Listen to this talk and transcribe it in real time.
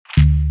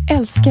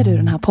Älskar du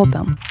den här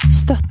podden?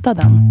 Stötta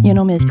den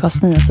genom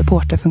IKAs nya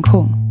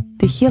supporterfunktion.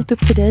 Det är helt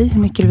upp till dig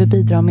hur mycket du vill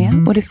bidra med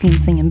och det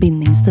finns ingen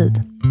bindningstid.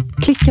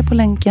 Klicka på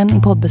länken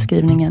i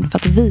poddbeskrivningen för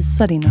att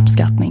visa din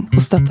uppskattning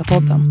och stötta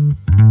podden.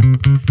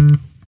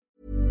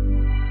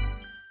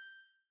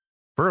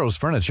 Burrow's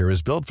furniture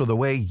is built for the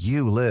way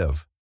you live.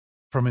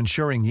 From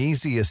ensuring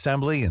easy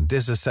assembly and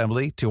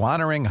disassembly to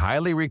honoring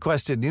highly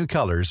requested new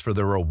colors for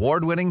their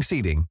award-winning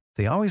seating,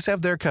 they always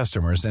have their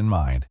customers in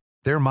mind.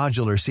 Their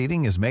modular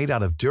seating is made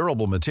out of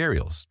durable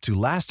materials to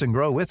last and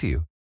grow with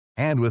you.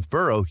 And with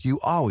Burrow, you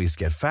always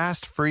get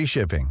fast, free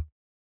shipping.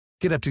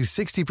 Get up to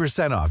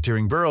 60% off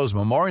during Burrow's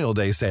Memorial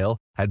Day sale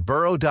at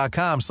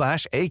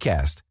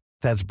burrow.com/ACAST.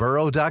 That's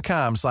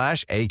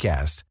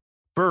burrow.com/ACAST.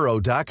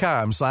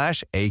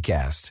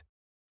 burrow.com/ACAST.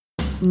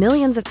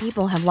 Millions of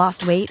people have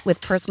lost weight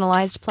with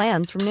personalized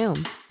plans from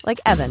Noom.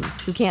 Like Evan,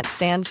 who can't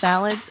stand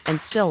salads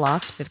and still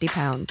lost 50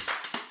 pounds.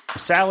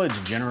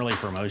 Salads generally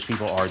for most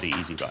people are the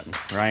easy button,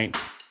 right?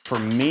 For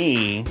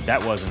me,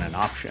 that wasn't an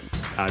option.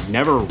 I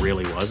never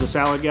really was a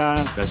salad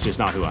guy. That's just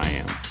not who I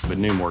am. But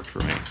Noom worked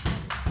for me.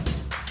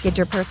 Get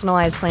your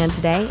personalized plan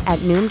today at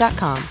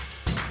Noom.com.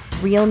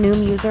 Real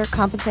Noom user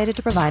compensated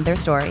to provide their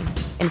story.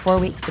 In 4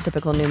 weeks, the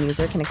typical Noom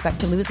user can expect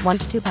to lose 1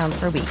 to 2 pounds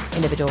per week.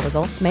 Individual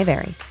results may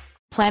vary.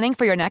 Planning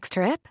for your next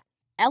trip?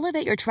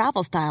 Elevate your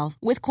travel style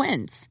with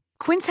Quince.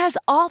 Quince has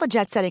all the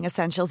jet-setting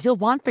essentials you'll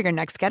want for your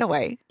next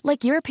getaway,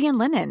 like European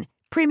linen,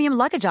 premium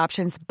luggage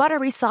options,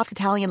 buttery soft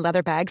Italian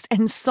leather bags,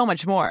 and so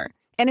much more.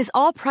 And is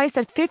all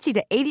priced at 50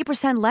 to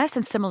 80% less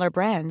than similar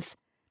brands.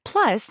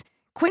 Plus,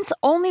 Quince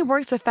only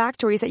works with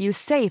factories that use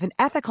safe and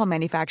ethical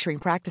manufacturing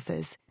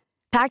practices.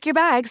 Pack your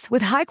bags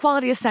with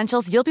high-quality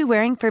essentials you'll be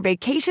wearing for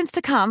vacations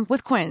to come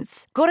with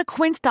Quince. Go to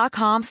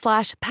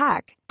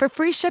quince.com/pack for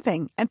free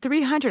shipping and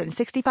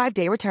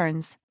 365-day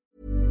returns.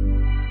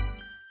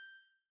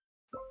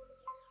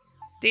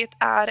 Det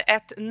är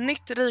ett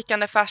nytt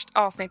rykande färskt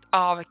avsnitt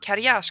av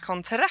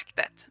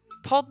Karriärskontraktet.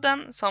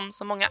 Podden som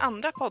så många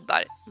andra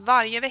poddar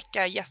varje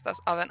vecka gästas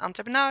av en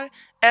entreprenör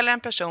eller en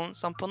person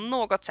som på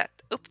något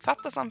sätt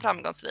uppfattas som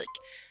framgångsrik,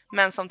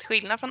 men som till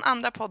skillnad från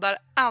andra poddar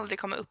aldrig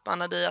kommer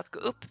uppmana dig att gå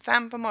upp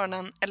 5 på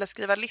morgonen eller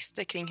skriva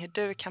listor kring hur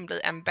du kan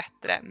bli en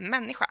bättre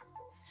människa.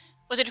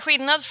 Och till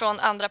skillnad från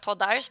andra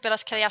poddar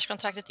spelas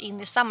Karriärskontraktet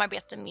in i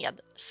samarbete med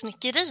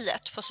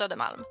Snickeriet på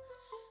Södermalm.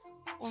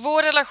 Och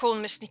vår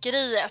relation med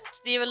Snickeriet,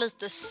 det är väl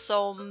lite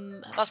som,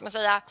 vad ska man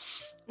säga,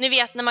 ni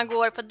vet när man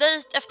går på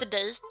dejt efter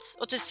dejt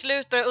och till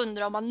slut börjar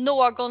undra om man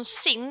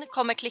någonsin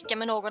kommer klicka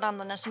med någon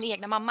annan än sin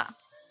egna mamma.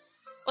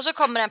 Och så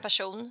kommer en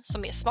person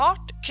som är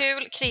smart,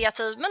 kul,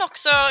 kreativ men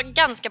också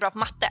ganska bra på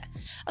matte.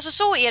 Alltså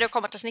så är det att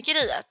komma till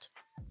Snickeriet.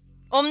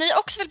 Och om ni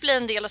också vill bli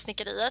en del av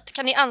Snickeriet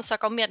kan ni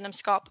ansöka om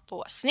medlemskap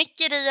på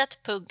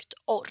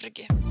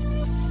snickeriet.org.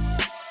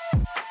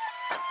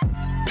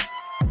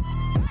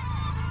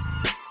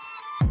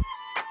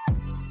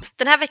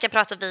 Den här veckan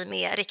pratar vi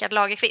med Rickard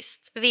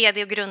Lagerqvist,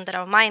 vd och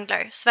grundare av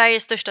Mindler,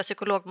 Sveriges största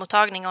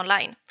psykologmottagning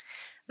online.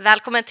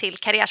 Välkommen till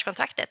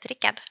Karriärskontraktet,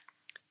 Rickard.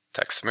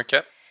 Tack så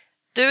mycket.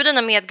 Du och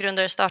dina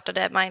medgrundare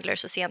startade Mindler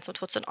så sent som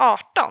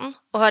 2018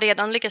 och har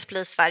redan lyckats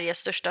bli Sveriges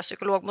största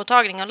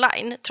psykologmottagning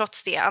online,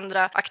 trots det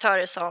andra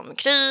aktörer som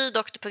Kry,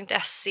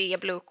 Doktor.se,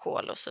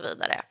 Bluecall och så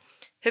vidare.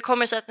 Hur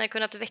kommer det sig att ni har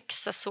kunnat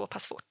växa så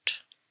pass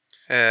fort?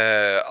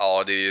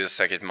 Ja, det är ju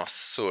säkert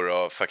massor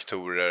av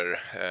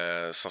faktorer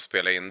som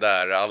spelar in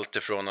där. Allt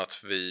ifrån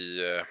att vi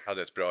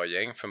hade ett bra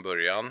gäng från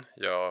början,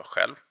 jag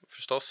själv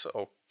förstås,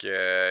 och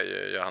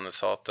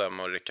Johannes Hatem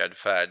och Rickard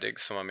Färdig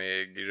som var med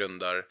i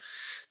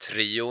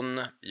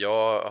grundartrion.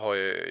 Jag har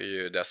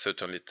ju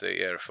dessutom lite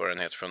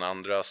erfarenhet från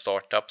andra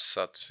startups,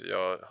 så att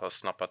jag har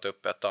snappat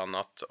upp ett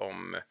annat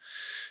om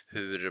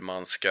hur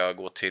man ska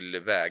gå till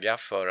väga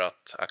för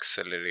att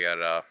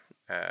accelerera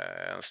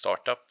en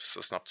startup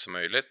så snabbt som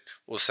möjligt.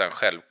 Och sen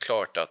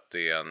självklart att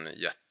det är en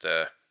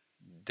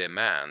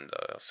jättedemand,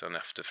 alltså en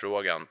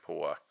efterfrågan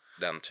på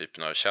den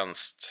typen av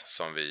tjänst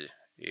som vi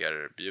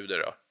erbjuder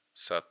då.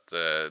 Så att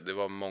det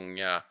var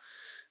många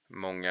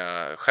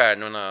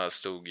stjärnorna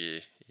stod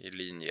i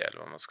linje, eller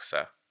vad man ska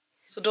säga.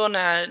 Så då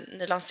när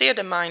ni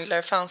lanserade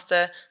Mindler, fanns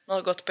det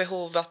något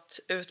behov att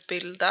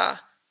utbilda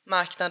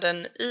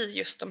marknaden i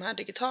just de här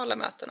digitala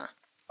mötena?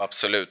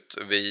 Absolut.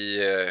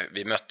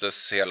 Vi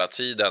möttes hela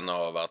tiden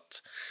av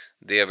att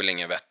det är väl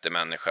ingen vettig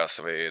människa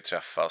som vi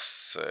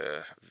träffas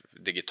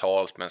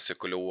digitalt med en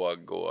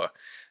psykolog, och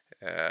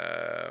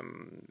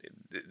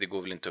det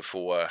går väl inte att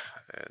få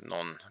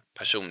någon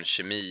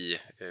personkemi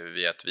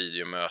via ett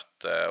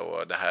videomöte,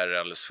 och det här är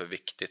alldeles för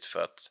viktigt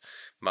för att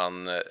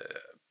man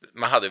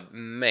hade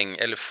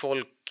eller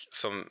folk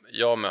som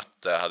jag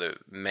mötte hade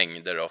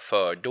mängder av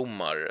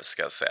fördomar,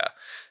 ska jag säga.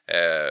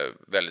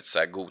 Väldigt så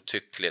här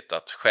godtyckligt,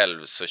 att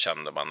själv så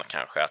kände man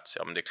kanske att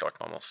ja, men det är klart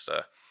man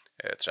måste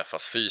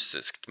träffas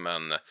fysiskt,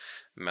 men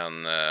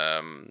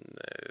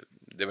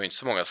det var inte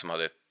så många som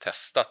hade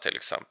testat till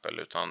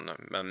exempel,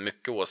 men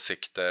mycket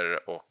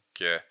åsikter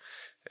och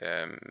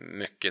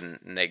mycket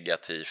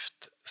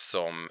negativt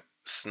som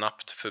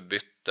snabbt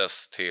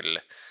förbyttes till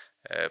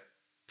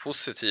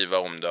positiva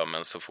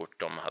omdömen så fort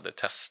de hade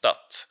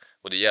testat.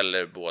 Och det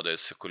gäller både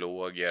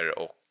psykologer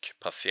och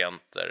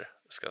patienter,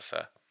 ska jag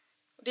säga.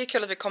 Det är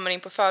kul att vi kommer in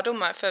på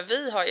fördomar, för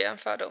vi har ju en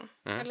fördom,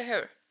 eller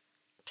hur?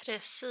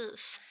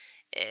 Precis.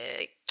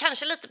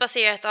 Kanske lite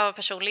baserat av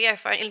personliga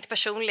erfarenheter, inte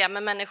personliga,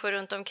 men människor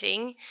runt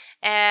omkring.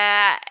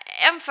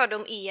 En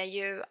fördom är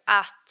ju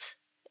att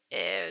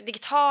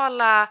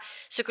digitala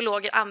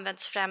psykologer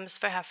används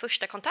främst för den här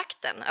första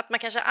kontakten. Att man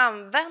kanske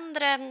använder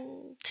den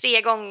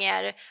 3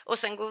 gånger och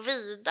sen går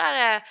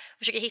vidare och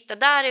försöker hitta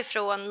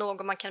därifrån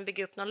någon man kan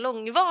bygga upp något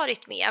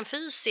långvarigt med. En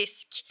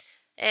fysisk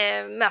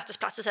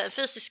mötesplats, en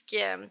fysisk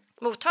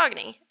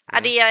mottagning.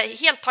 Är det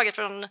helt taget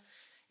från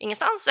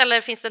ingenstans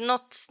eller finns det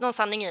någon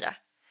sanning i det?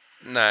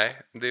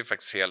 Nej, det är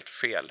faktiskt helt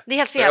fel. Det är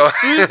helt fel?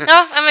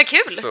 Ja, men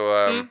kul!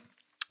 Så,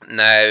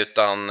 nej,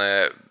 utan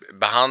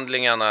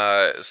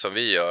behandlingarna som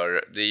vi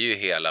gör, det är ju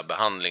hela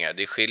behandlingar.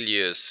 Det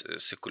skiljer ju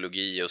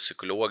psykologi och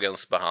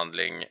psykologens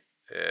behandling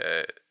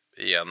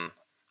i en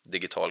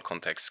digital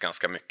kontext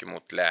ganska mycket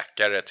mot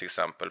läkare till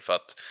exempel, för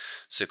att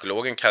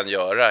psykologen kan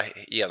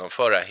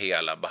genomföra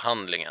hela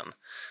behandlingen.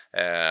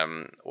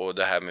 Och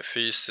det här med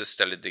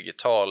fysiskt eller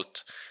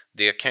digitalt,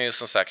 det kan ju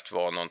som sagt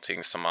vara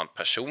någonting som man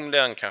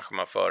personligen kanske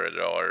man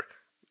föredrar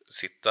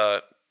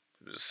sitta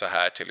så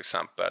här till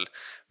exempel,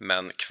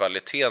 men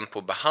kvaliteten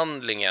på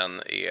behandlingen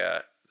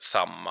är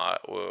samma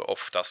och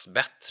oftast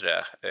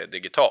bättre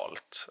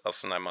digitalt.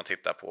 Alltså när man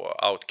tittar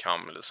på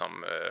outcome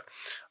liksom,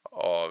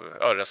 av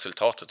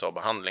resultatet av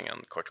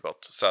behandlingen kort och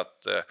gott. Så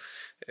att,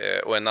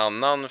 och en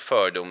annan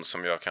fördom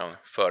som jag kan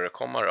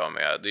förekomma då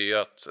med, det är ju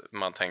att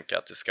man tänker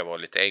att det ska vara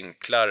lite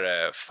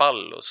enklare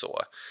fall och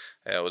så.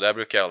 Och där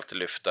brukar jag alltid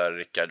lyfta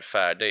Rickard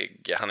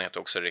Färdig. Han heter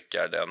också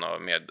Rickard, en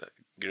av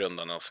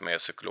medgrundarna som är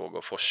psykolog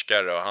och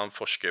forskare, och han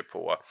forskar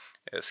på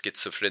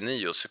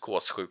schizofreni och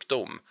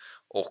psykossjukdom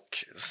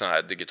och såna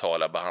här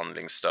digitala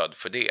behandlingsstöd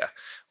för det.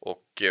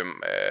 Och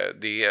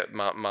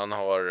man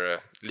har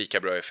lika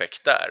bra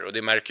effekt där, och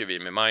det märker vi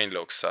med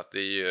Mindlocks, att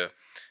det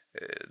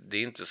är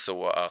inte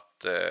så att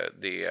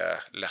det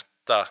är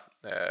lätta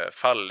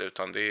fall,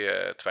 utan det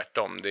är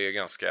tvärtom. Det är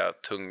ganska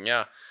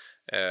tunga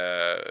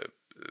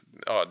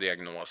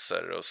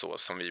diagnoser och så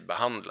som vi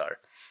behandlar.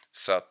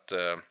 Så att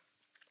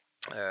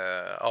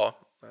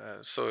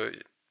så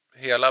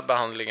hela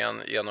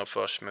behandlingen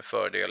genomförs med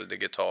fördel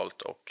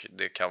digitalt, och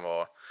det kan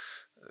vara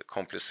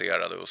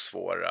komplicerade och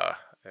svåra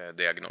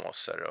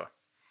diagnoser och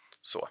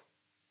så.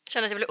 Jag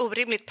känner att jag blev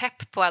orimligt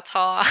pepp på att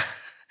ha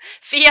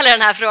fel i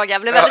den här frågan.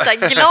 Jag blev väldigt så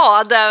här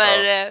glad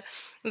över...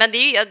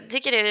 Men jag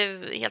tycker det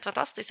är helt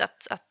fantastiskt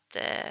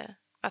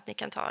att ni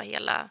kan ta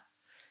hela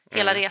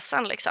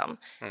resan liksom.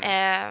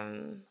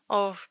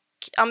 Och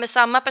ja, med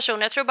samma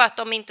personer, jag tror bara att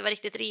de inte var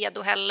riktigt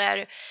redo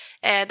heller.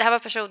 Det här var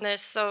personer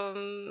som,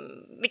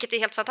 vilket är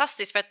helt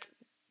fantastiskt, för att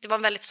det var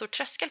en väldigt stor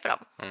tröskel för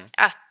dem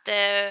att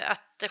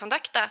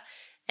kontakta.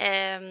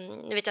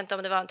 Nu vet jag inte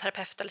om det var en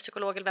terapeut eller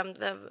psykolog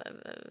eller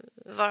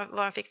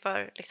vad de fick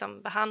för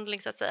liksom,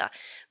 behandling så att säga.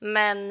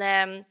 Men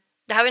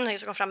det här var något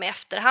som kom fram i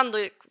efterhand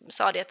och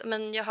sa det att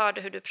men jag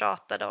hörde hur du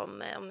pratade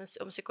om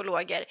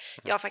psykologer.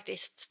 Jag har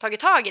faktiskt tagit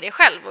tag i det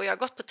själv och jag har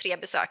gått på 3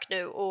 besök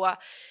nu, och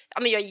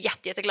jag är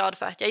jätteglad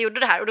för att jag gjorde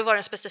det här. Och då var det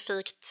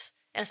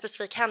en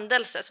specifik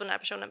händelse som den här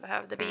personen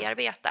behövde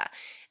bearbeta.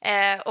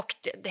 Och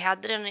det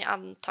hade den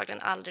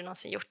antagligen aldrig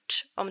någonsin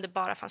gjort om det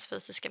bara fanns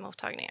fysiska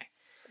mottagningar.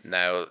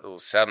 Nej,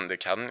 och sen det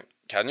kan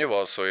ju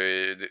vara så,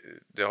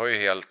 det har ju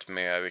helt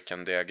med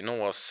vilken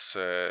diagnos,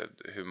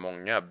 hur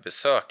många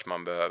besök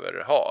man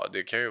behöver ha.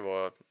 Det kan ju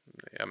vara,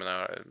 jag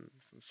menar,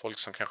 folk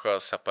som kanske har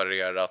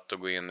separerat och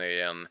går in i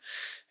en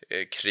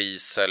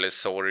kris eller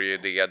sorg i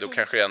det, då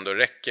kanske det ändå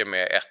räcker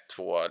med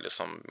 1-2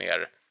 liksom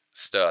mer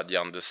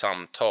stödjande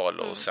samtal,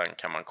 och sen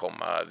kan man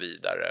komma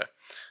vidare.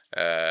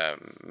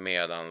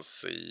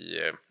 Medans i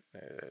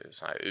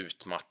sån här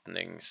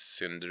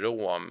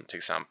utmattningssyndrom till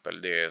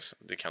exempel,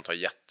 det kan ta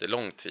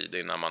jättelång tid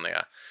innan man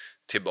är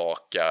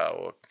tillbaka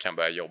och kan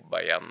börja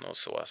jobba igen och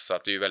så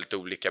att det är ju väldigt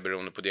olika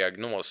beroende på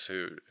diagnos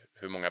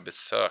hur många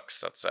besök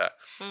så att säga,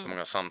 hur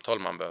många samtal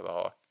man behöver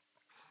ha.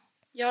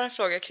 Jag har en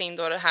fråga kring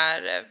då det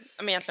här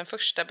egentligen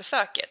första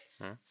besöket,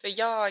 för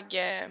jag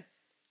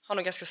har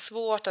nog ganska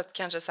svårt att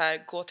kanske så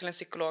här gå till en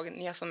psykolog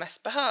när jag som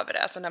mest behöver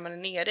det, alltså när man är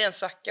nere i en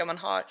svacka och man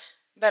har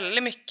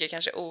väldigt mycket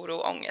kanske oro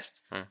och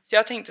ångest. Så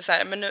jag tänkte så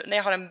här, men nu när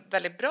jag har en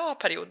väldigt bra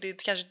period, det är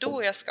kanske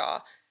då jag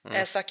ska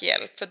söka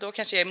hjälp, för då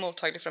kanske jag är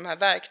mottaglig för de här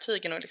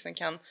verktygen och liksom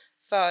kan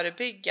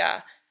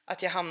förebygga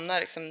att jag hamnar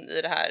liksom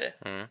i det här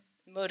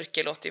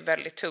mörker, låter ju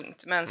väldigt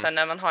tungt, men sen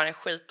när man har en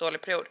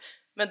skitdålig period.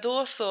 Men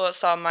då så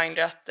sa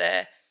Mindler att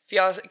för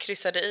jag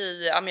kryssade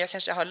i, men jag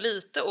kanske har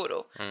lite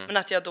oro, men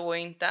att jag då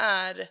inte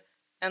är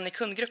en i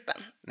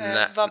kundgruppen.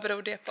 Vad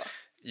beror det på?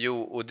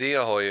 Jo, och det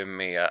har ju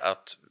med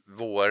att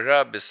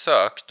våra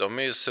besök, de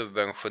är ju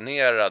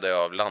subventionerade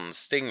av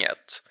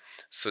landstinget.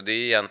 Så det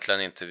är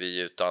egentligen inte vi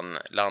utan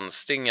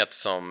landstinget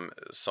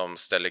som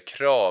ställer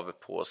krav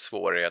på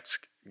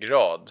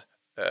svårighetsgrad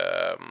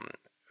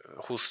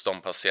hos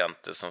de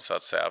patienter som så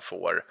att säga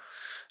får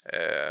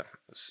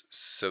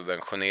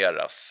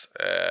subventioneras.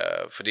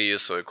 För det är ju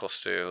så, det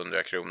kostar ju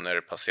 100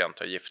 kronor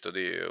patientavgift och det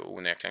är ju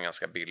onekligen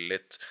ganska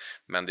billigt.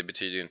 Men det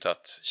betyder ju inte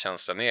att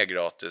tjänsten är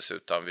gratis,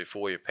 utan vi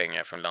får ju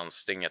pengar från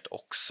landstinget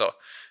också.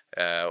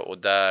 Och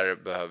där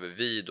behöver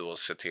vi då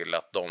se till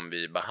att de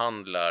vi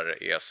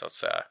behandlar är så att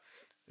säga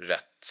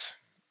rätt,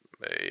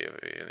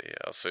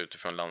 alltså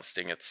utifrån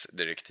landstingets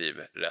direktiv,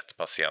 rätt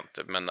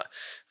patienter. Men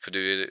för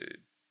du är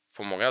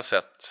på många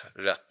sätt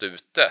rätt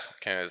ute,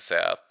 kan jag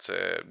säga att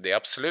det är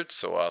absolut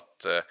så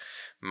att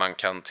man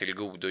kan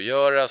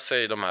tillgodogöra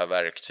sig de här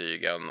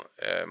verktygen,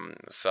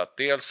 så att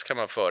dels kan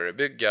man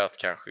förebygga att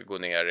kanske gå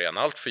ner i en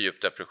allt för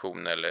djup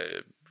depression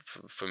eller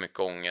för mycket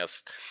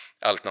ångest,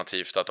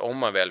 alternativt att om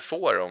man väl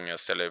får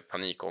ångest eller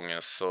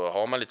panikångest så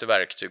har man lite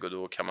verktyg och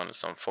då kan man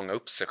liksom fånga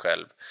upp sig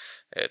själv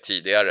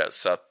tidigare.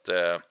 Så att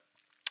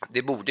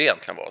det borde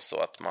egentligen vara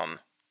så att man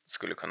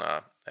skulle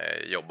kunna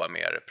jobba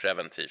mer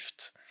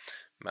preventivt.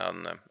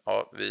 Men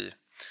ja, vi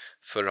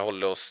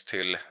förhåller oss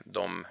till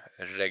de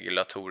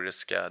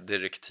regulatoriska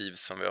direktiv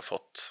som vi har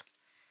fått.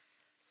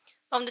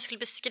 Om du skulle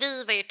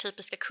beskriva er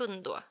typiska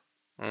kund då,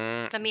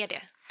 vem är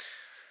det?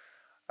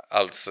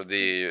 Alltså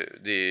det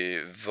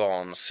är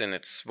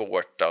vansinnigt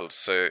svårt.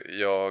 Alltså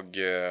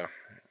det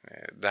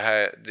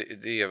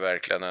är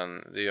verkligen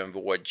en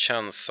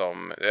vårdtjänst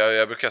som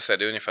jag brukar säga,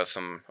 det är ungefär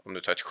som om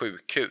du tar ett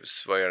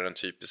sjukhus. Vad är den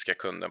typiska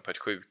kunden på ett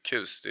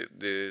sjukhus?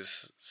 Det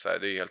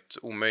är helt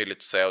omöjligt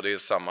att säga, och det är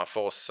samma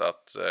för oss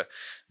att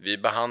vi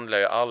behandlar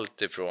ju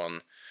allt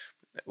ifrån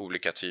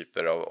olika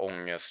typer av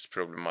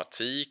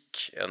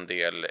ångestproblematik, en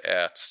del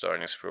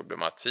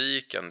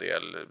ätstörningsproblematik, en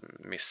del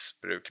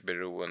missbruk,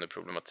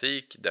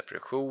 beroendeproblematik,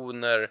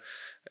 depressioner,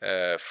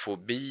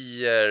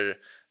 fobier,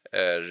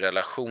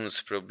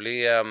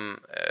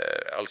 relationsproblem,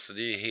 alltså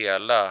det är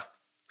hela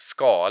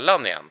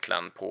skalan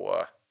egentligen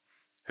på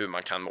hur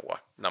man kan må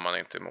när man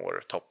inte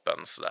mår toppen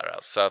sådär.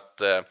 Så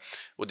att,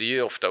 och det är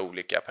ju ofta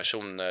olika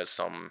personer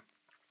som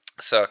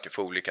söker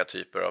för olika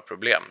typer av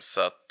problem,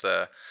 så att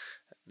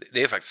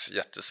det är faktiskt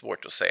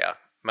jättesvårt att säga.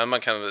 Men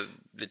man kan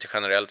lite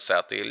generellt säga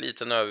att det är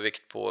liten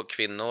övervikt på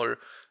kvinnor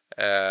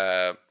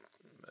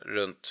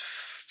runt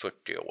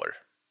 40 år.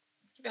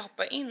 Ska vi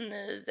hoppa in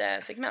i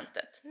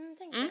segmentet?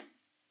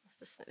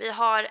 Vi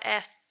har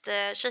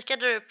ett...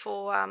 Kikade du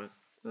på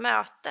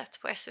mötet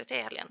på SVT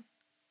i helgen?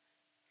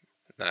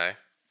 Nej,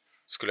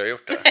 skulle jag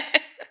gjort det?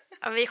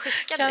 Ja, vi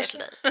skickade det till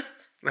dig.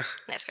 Nej,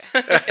 jag skojar.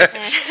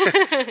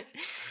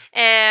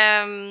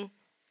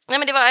 Nej,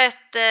 men det var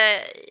ett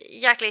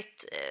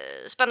jäkligt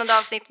spännande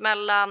avsnitt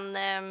mellan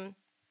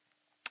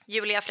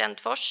Julia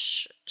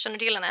Frändfors, känner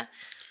du till henne?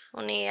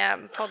 Hon är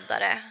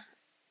poddare.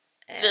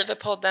 Driver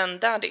podden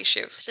Daddy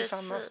Issues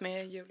tillsammans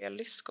med Julia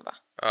Lyskova.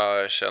 Ja,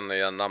 jag känner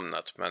igen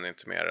namnet, men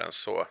inte mer än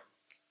så.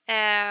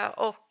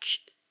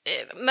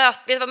 Vet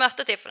du vad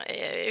mötet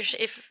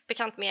är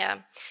bekant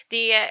med?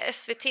 Det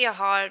SVT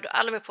har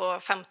alla med på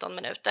 15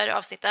 minuter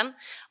avsnitten,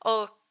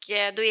 och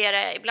då är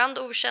det ibland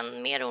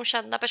mer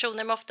okända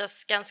personer, men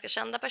oftast ganska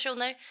kända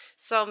personer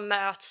som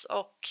möts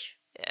och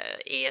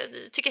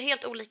tycker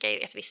helt olika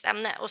i ett visst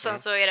ämne. Och sen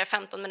så är det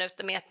 15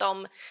 minuter med att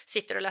de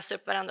sitter och läser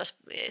upp varandras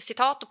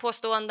citat och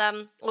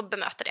påståenden och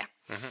bemöter det.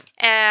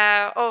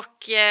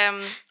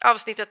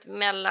 Avsnittet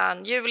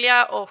mellan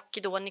Julia och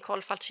då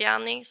Nicole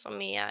Falciani,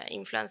 som är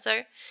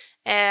influencer,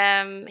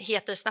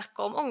 heter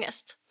Snacka om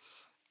ångest.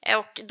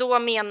 Och då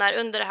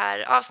under det här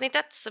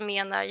avsnittet så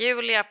menar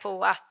Julia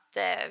på att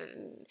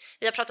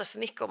vi har pratat för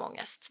mycket om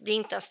ångest. Det är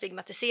inte ens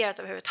stigmatiserat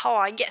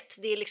överhuvudtaget.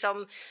 Det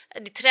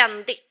är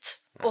trendigt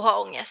att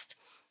ha ångest.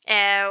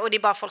 Och det är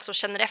bara folk som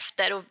känner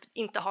efter och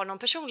inte har någon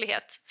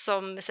personlighet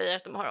som säger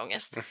att de har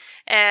ångest.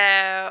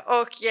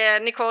 Och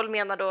Nicole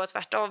menar då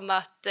tvärtom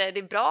att det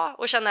är bra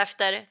att känna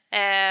efter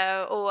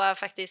och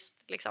faktiskt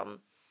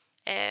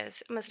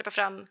släppa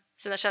fram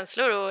sina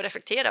känslor och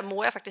reflektera.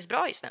 Mår jag faktiskt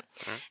bra just nu?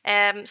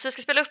 Så jag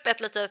ska spela upp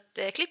ett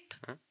litet klipp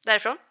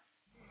därifrån.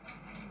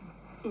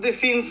 Det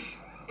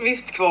finns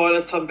visst kvar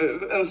ett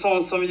tabu. En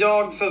sån som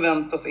jag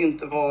förväntas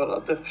inte vara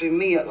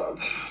deprimerad.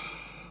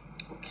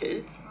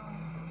 Okej.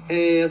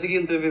 Jag tycker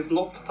inte det finns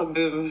något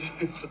tabu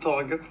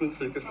överhuvudtaget med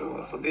psykisk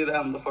ohälsa. Det är det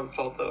enda folk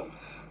pratar om.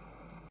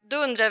 Då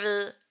undrar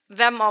vi,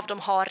 vem av dem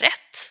har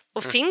rätt?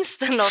 Och finns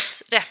det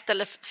något rätt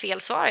eller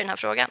fel svar i den här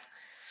frågan?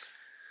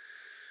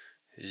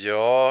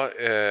 Ja,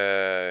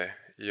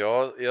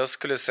 jag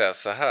skulle säga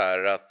så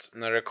här att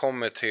när det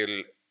kommer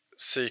till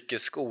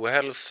psykisk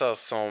ohälsa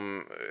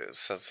som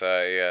så att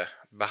säga är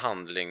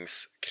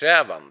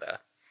behandlingskrävande,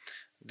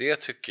 det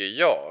tycker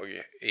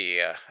jag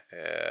är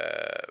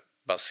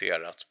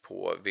baserat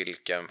på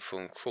vilken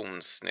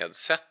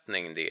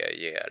funktionsnedsättning det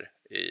ger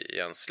i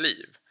ens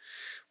liv.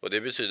 Och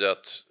det betyder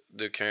att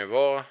du kan ju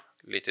vara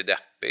lite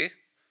deppig,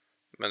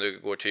 men du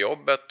går till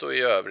jobbet och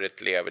i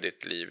övrigt lever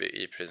ditt liv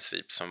i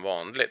princip som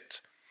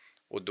vanligt.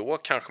 Och då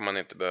kanske man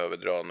inte behöver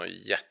dra några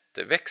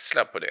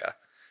jätteväxlar på det.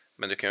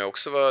 Men du kan ju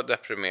också vara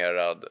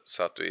deprimerad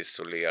så att du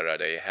isolerar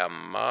dig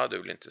hemma,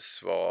 du vill inte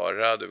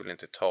svara, du vill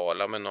inte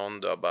tala med någon,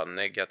 du har bara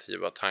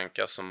negativa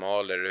tankar som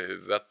maler i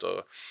huvudet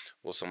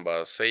och som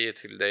bara säger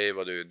till dig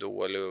vad du är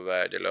dålig och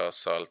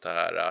värdelös och allt det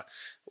här,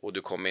 och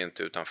du kommer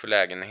inte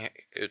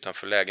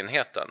utanför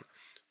lägenheten,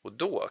 och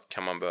då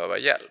kan man behöva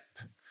hjälp.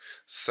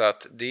 Så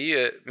att det är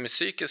ju, med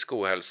psykisk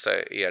ohälsa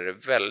är det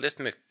väldigt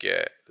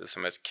mycket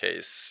som ett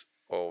case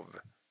av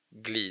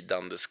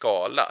glidande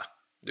skala.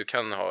 Du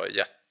kan ha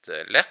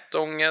jättelätt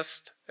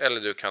ångest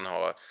eller du kan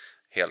ha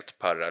helt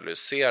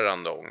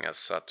paralyserande ångest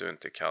så att du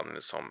inte kan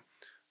liksom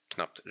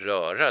knappt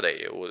röra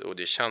dig och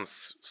det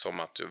känns som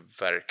att du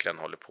verkligen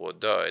håller på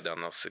att dö i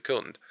denna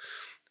sekund.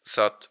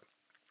 Så att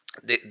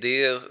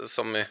det är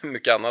som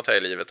mycket annat här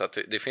i livet, att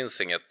det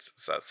finns inget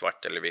så här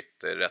svart eller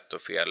vitt, rätt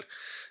och fel.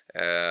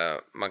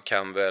 Man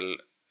kan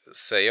väl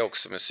säga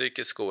också med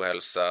psykisk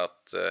ohälsa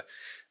att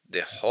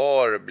det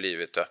har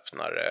blivit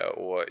öppnare,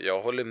 och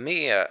jag håller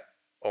med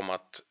om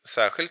att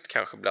särskilt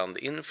kanske bland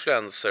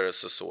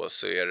influencers och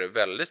så är det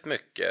väldigt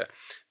mycket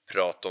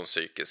prat om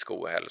psykisk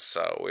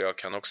ohälsa, och jag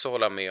kan också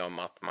hålla med om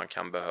att man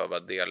kan behöva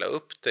dela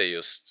upp det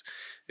just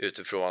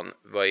utifrån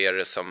vad är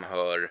det som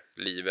hör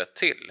livet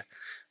till.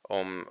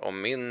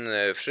 Om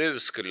min fru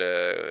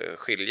skulle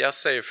skilja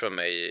sig från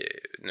mig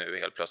nu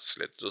helt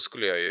plötsligt, då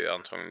skulle jag ju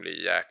antagligen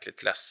bli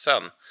jäkligt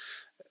ledsen.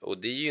 Och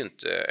det är ju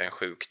inte en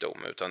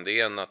sjukdom, utan det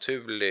är en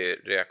naturlig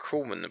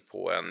reaktion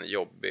på en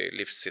jobbig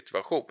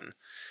livssituation.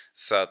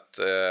 Så att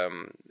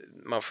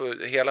man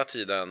får hela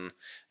tiden...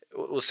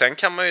 Och sen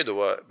kan man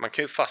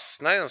ju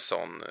fastna i en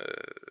sån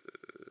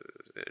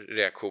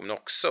reaktion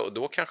också. Och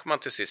då kanske man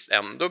till sist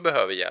ändå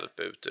behöver hjälp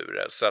ut ur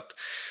det. Så att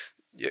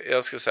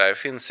jag ska säga, det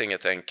finns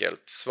inget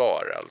enkelt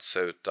svar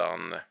alltså,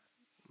 utan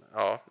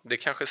ja, det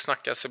kanske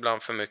snackas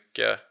ibland för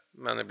mycket,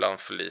 men ibland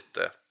för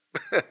lite.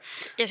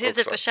 Jag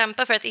sitter typ och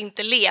kämpar för att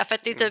inte le, för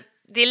att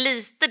det är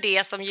lite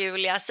det som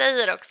Julia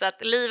säger också,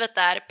 att livet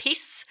är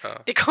piss.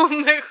 Ja. Det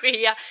kommer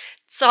ske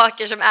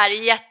saker som är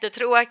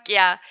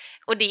jättetråkiga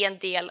och det är en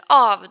del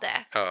av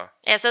det. Ja.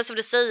 Sen som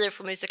du säger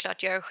får man ju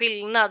såklart göra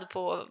skillnad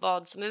på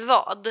vad som är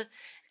vad.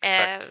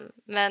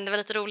 Men det var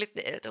lite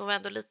roligt, hon var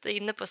ändå lite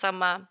inne på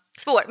samma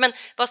spår. Men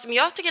vad som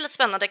jag tycker är lite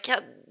spännande,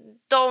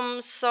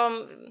 de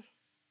som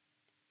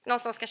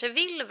någonstans kanske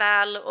vill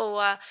väl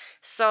och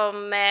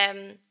som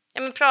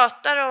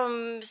pratar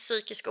om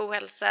psykisk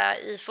ohälsa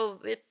i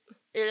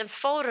en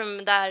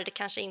form där det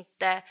kanske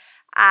inte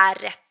är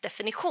rätt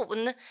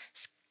definition,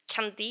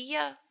 kan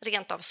det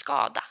rent av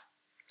skada?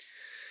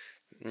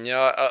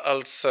 Ja,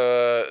 alltså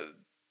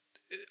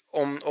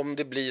om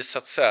det blir så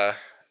att säga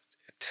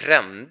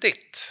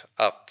trendigt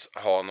att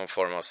ha någon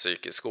form av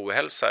psykisk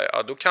ohälsa,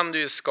 ja, då kan det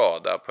ju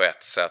skada på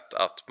ett sätt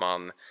att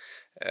man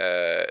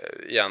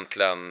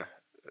egentligen,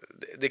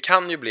 det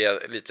kan ju bli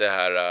lite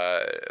här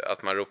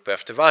att man ropar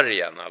efter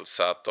vargen,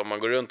 alltså att om man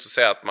går runt och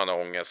säger att man har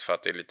ångest för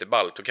att det är lite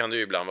ballt, då kan det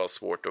ju ibland vara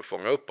svårt att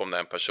fånga upp om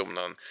den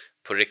personen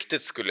på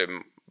riktigt skulle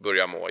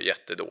börja må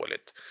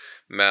jättedåligt.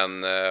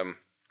 Men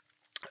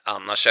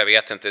annars, jag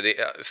vet inte,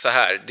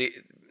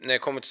 när det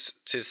kommer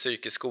till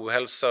psykisk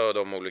ohälsa och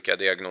de olika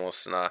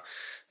diagnoserna,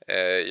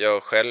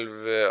 jag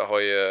själv har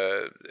ju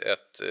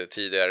ett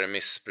tidigare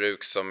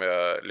missbruk som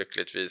jag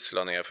lyckligtvis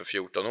la ner för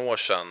 14 år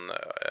sedan,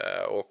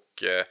 och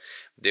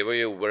det var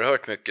ju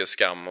oerhört mycket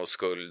skam och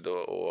skuld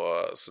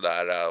och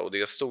sådär, och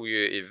det stod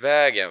ju i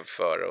vägen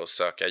för att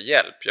söka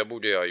hjälp. Jag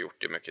borde ju ha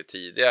gjort det mycket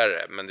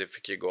tidigare, men det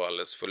fick ju gå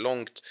alldeles för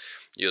långt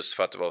just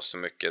för att det var så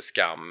mycket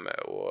skam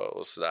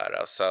och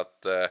sådär. Så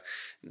att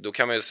då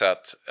kan man ju säga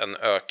att en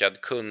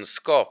ökad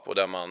kunskap och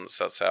där man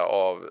så att säga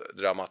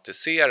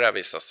avdramatiserar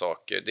vissa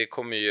saker, det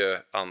kommer ju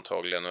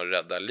antagligen att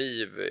rädda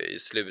liv i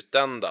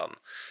slutändan.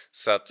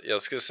 Så att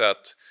jag skulle säga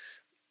att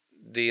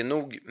det är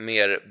nog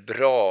mer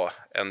bra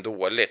än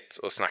dåligt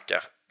att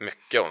snacka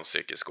mycket om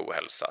psykisk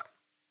ohälsa,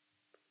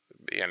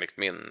 enligt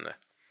min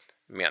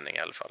mening i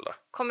alla fall då.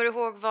 Kommer du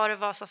ihåg vad det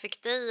var som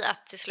fick dig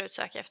att till slut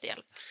söka efter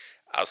hjälp?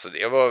 Alltså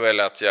det var väl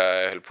att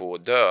jag höll på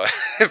att dö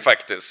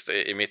faktiskt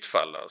i mitt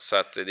fall då. Så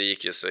att det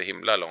gick ju så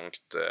himla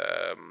långt,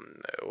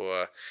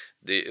 och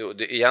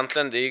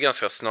egentligen det är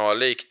ganska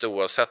snarlikt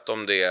oavsett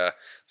om det är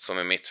som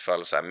i mitt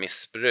fall så här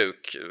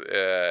missbruk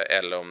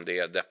eller om det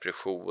är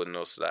depression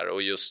och sådär.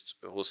 Och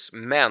just hos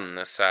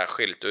män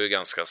särskilt, det är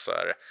ganska så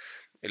här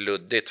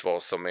luddigt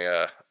vad som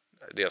är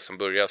det som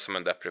börjar som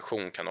en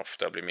depression kan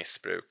ofta bli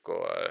missbruk,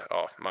 och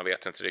ja, man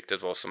vet inte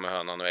riktigt vad som är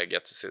hönan och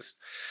ägget till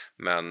sist.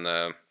 Men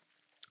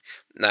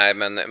nej,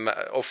 men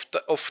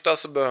ofta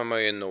så behöver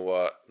man ju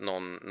nå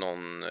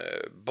någon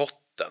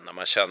botten när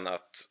man känner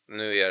att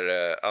nu är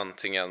det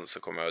antingen så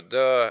kommer jag att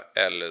dö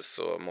eller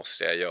så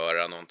måste jag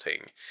göra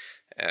någonting.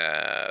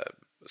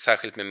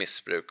 Särskilt med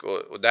missbruk,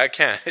 och där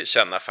kan jag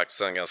känna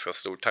faktiskt en ganska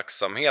stor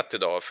tacksamhet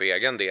idag för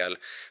egen del,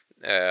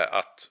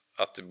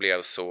 att det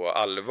blev så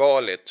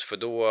allvarligt, för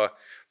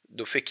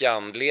då fick jag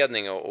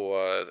anledning att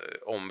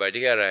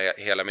omvärdera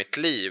hela mitt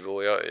liv,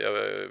 och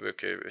jag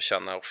brukar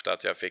känna ofta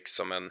att jag fick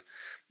som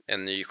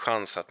en ny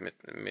chans, att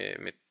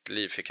mitt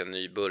liv fick en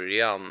ny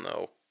början,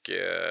 och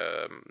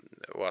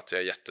och att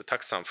jag är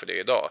jättetacksam för det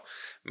idag.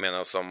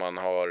 Medan om man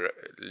har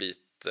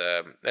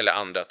lite eller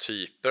andra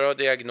typer av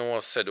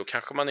diagnoser, då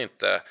kanske man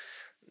inte,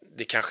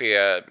 det kanske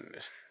är,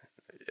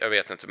 jag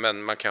vet inte,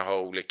 men man kan ha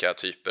olika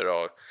typer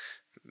av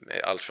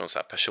allt från så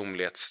här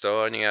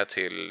personlighetsstörningar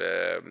till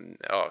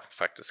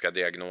faktiska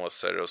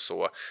diagnoser och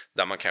så,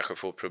 där man kanske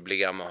får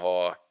problem att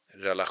ha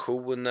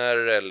relationer,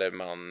 eller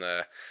man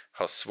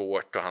har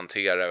svårt att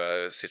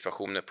hantera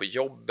situationer på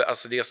jobb.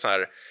 Alltså det är så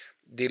här,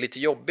 det är lite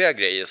jobbiga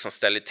grejer som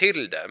ställer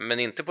till det, men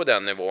inte på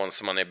den nivån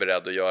som man är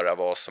beredd att göra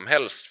vad som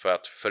helst för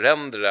att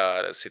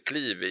förändra sitt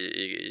liv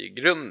i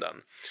grunden.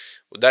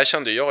 Och där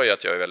kände jag ju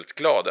att jag är väldigt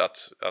glad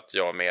att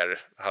jag mer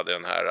hade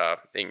den här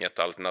inget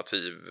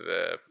alternativ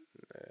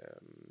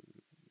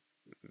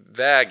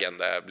vägen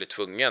där jag blir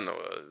tvungen att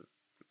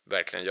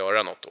verkligen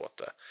göra något åt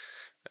det.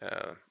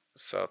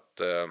 Så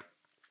att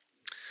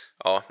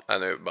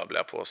nu babblar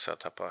jag på så jag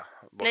tappar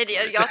bort.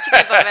 Nej, jag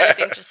tycker det var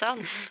väldigt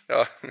intressant.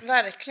 Ja.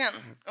 Verkligen.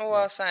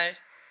 Och så här,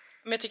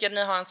 men jag tycker att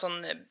ni har en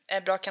sån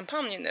bra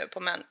kampanj nu på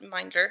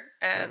Mindler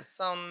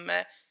som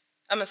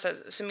så här,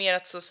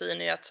 summerat så säger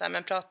ni att så här,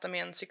 men prata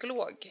med en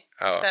psykolog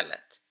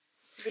istället.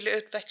 Vill du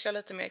utveckla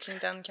lite mer kring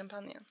den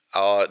kampanjen?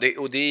 Ja,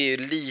 och det är ju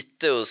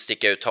lite att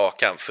sticka ut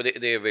hakan, för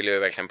det vill jag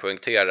verkligen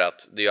poängtera,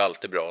 att det är ju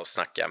alltid bra att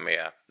snacka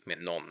med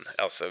någon,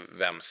 alltså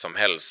vem som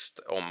helst,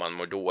 om man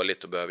mår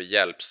dåligt och behöver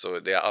hjälp, så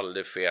det är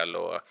aldrig fel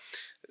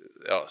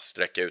att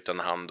sträcka ut en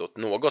hand åt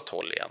något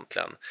håll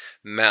egentligen.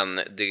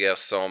 Men det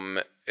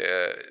som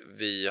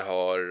vi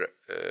har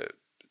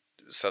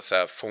så att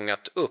säga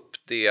fångat upp,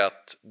 det är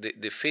att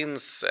det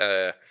finns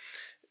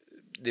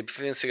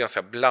ju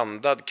ganska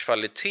blandad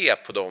kvalitet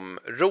på de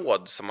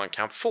råd som man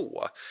kan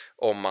få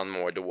om man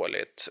mår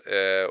dåligt.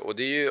 Och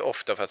det är ju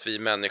ofta för att vi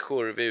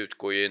människor, vi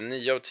utgår ju i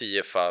 9 av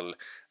 10 fall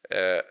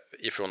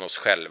ifrån oss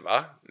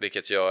själva,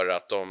 vilket gör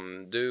att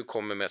om du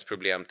kommer med ett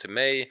problem till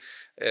mig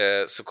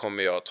så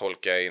kommer jag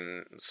tolka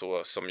in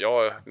så som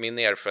min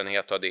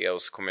erfarenhet av det,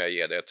 och så kommer jag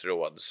ge dig ett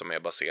råd som är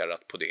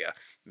baserat på det,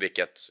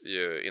 vilket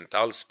ju inte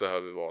alls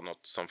behöver vara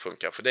något som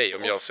funkar för dig.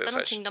 Om jag säger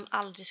någonting de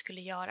aldrig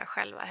skulle göra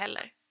själva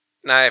heller.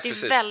 Nej, det är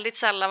precis. Väldigt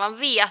sällan man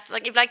vet.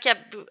 Ibland kan jag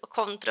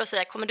kontra och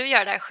säga, kommer du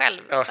göra det här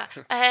själv? Ja.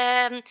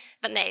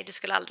 Men nej, du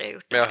skulle aldrig ha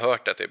gjort det. Men jag har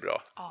hört att det är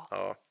bra.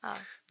 Ja.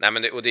 Nej,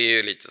 men det är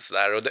ju lite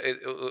sådär.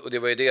 Och det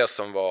var ju det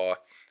som var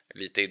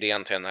lite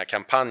idén till den här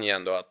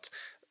kampanjen då, att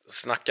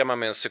snackar man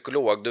med en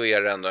psykolog, då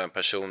är det ändå en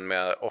person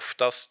med,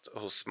 oftast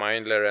hos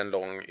Mindler, en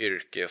lång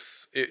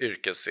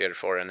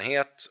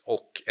yrkeserfarenhet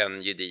och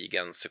en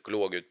gedigen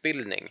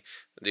psykologutbildning.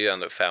 Det är ju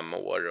ändå 5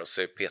 år, och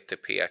så är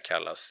PTP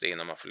kallas det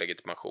innan man får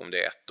legitimation,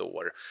 det är 1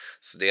 år.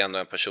 Så det är ändå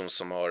en person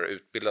som har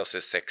utbildat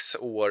sig 6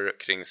 år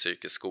kring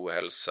psykisk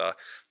ohälsa.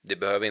 Det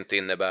behöver inte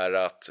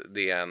innebära att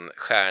det är en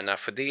stjärna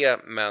för det,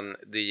 men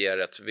det ger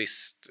ett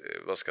visst,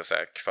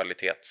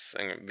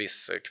 en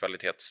viss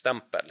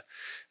kvalitetsstämpel.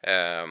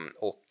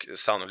 Och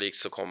sannolikt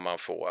så kommer man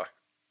få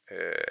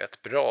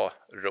ett bra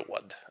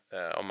råd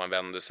om man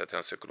vänder sig till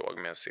en psykolog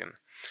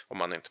om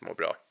man inte mår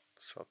bra.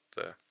 Så att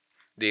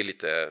det är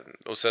lite,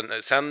 och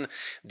sen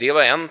det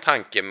var en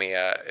tanke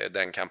med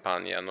den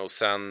kampanjen, och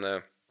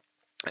sen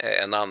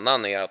en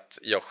annan är att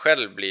jag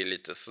själv blir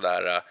lite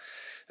sådär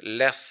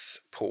less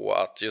på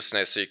att just när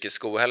det är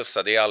psykisk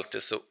ohälsa, det är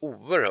alltid så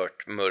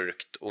oerhört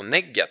mörkt och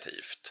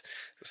negativt.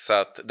 Så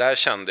att där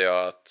kände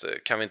jag att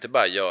kan vi inte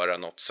bara göra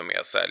något som är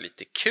så här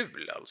lite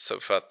kul, alltså,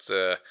 för att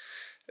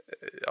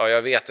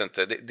jag vet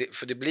inte,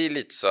 för det blir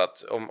lite så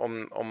att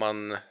om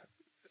man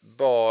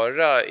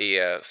bara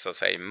är så att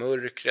säga i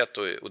mörkret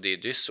och det är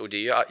dyst, och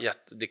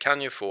det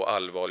kan ju få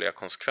allvarliga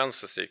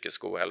konsekvenser,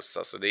 psykisk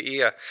ohälsa, så det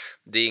är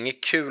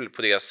inget kul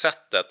på det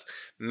sättet,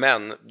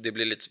 men det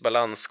blir lite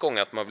balansgång,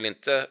 att man vill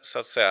inte så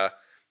att säga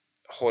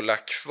hålla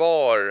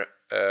kvar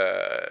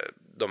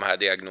de här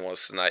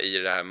diagnoserna i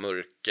det här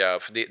mörka,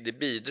 för det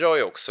bidrar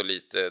ju också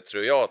lite,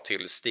 tror jag,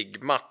 till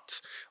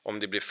stigmat om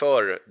det blir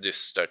för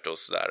dystert och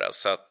sådär,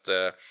 så att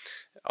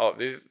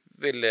vi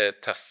ville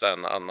testa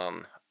en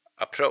annan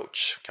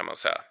approach, kan man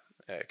säga,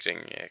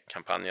 kring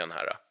kampanjen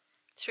här. Jag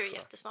tror det är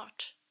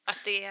jättesmart. Att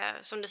det,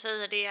 som du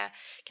säger, det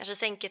kanske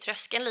sänker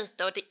tröskeln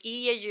lite, och det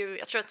är ju,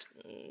 jag tror att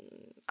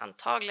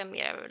antagligen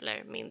mer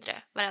eller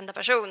mindre varenda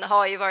person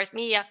har ju varit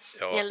med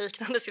i en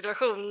liknande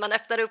situation. Man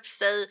öppnar upp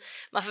sig,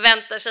 man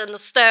förväntar sig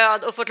något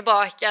stöd och får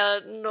tillbaka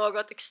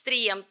något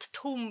extremt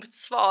tomt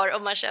svar,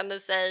 och man känner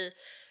sig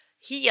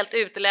helt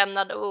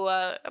utelämnad och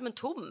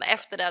tom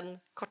efter den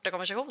korta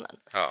konversationen.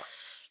 Ja.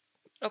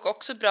 Och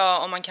också bra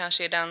om man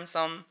kanske är den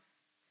som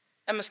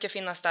ska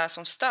finnas där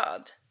som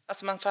stöd.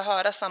 Alltså man får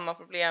höra samma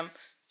problem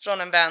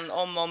från en vän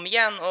om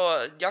igen,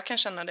 och jag kan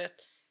känna det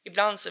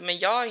ibland, men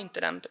jag är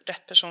inte den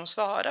rätt person att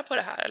svara på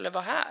det här eller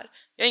vara här.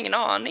 Jag har ingen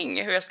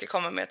aning hur jag ska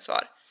komma med ett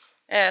svar.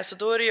 Så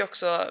då är det ju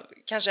också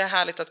kanske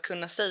härligt att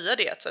kunna säga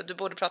det, att du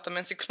borde prata med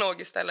en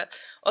psykolog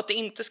istället, och att det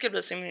inte ska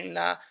bli så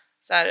himla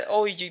så här,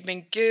 oj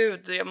men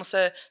gud, du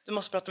måste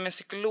prata med en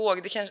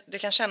psykolog. Det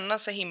kan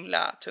kännas så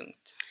himla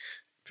tungt.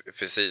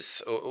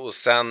 Precis, och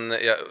sen,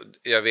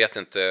 jag vet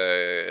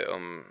inte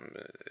om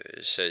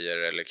tjejer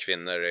eller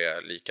kvinnor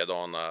är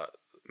likadana,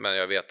 men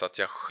jag vet att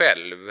jag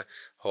själv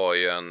har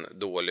ju en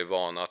dålig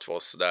vana att vara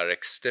så där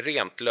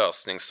extremt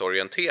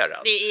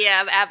lösningsorienterad. Det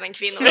är även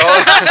kvinnor.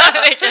 Ja.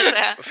 Det kan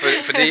jag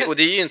säga. Och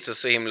det är ju inte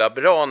så himla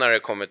bra när det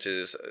kommer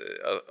till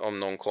om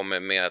någon kommer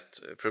med ett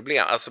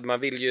problem. Alltså man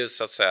vill ju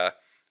så att säga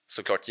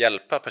såklart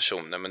hjälpa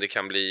personen, men det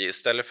kan bli,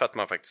 istället för att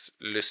man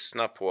faktiskt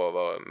lyssnar på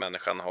vad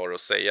människan har att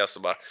säga, så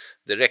bara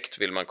direkt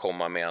vill man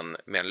komma med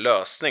en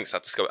lösning så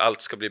att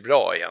allt ska bli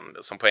bra igen,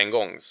 som på en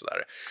gång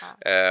sådär.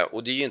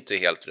 Och det är ju inte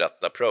helt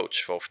rätt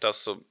approach, för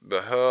oftast så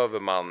behöver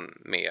man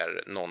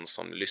mer någon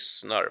som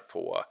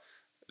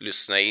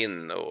lyssnar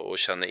in och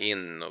känner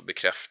in och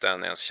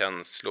bekräftar ens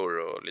känslor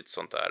och lite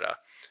sånt där.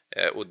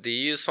 Och det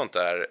är ju sånt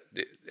där,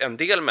 en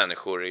del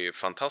människor är ju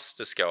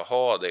fantastiska att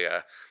ha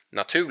det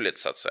naturligt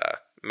så att säga,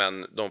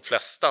 men de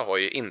flesta har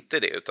ju inte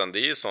det, utan det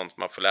är ju sånt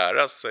man får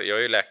lära sig. Jag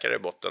är ju läkare i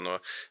botten,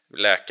 och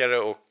läkare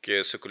och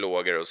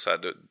psykologer och så här,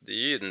 det är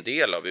ju en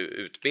del av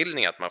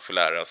utbildningen att man får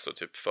lära sig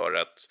typ för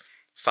ett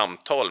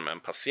samtal med en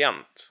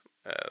patient.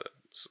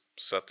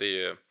 Så att det är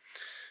ju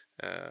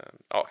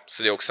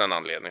så det är också en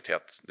anledning till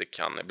att det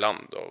kan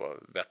ibland då vara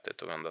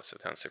vettigt att vända sig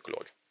till en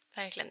psykolog.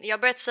 Verkligen. Jag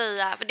har börjat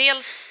säga, för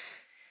dels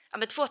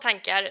med två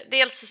tankar.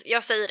 Dels,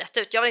 jag säger rätt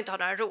ut, jag vill inte ha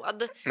några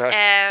råd.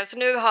 Så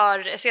nu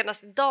har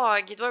senast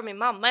idag, det var min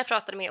mamma jag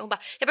pratade med, hon bara,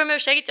 jag ber om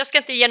ursäkt, jag ska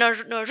inte ge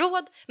några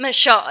råd, men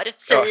kör,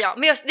 säger jag.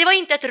 Men det var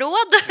inte ett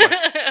råd.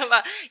 Jag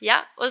bara,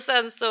 ja, och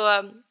sen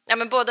så,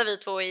 men båda vi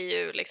två är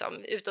ju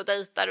liksom ute och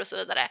dejtar och så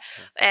vidare.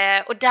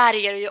 Och där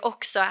är det ju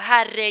också,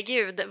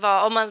 herregud,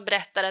 om man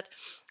berättar att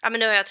men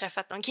nu har jag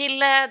träffat någon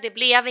kille, det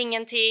blev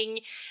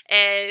ingenting.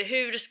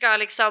 Hur ska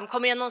liksom,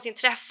 kommer jag någonsin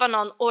träffa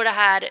någon? Och det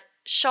här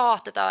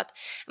tjatet av att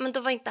men då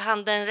var inte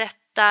han den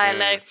rätta,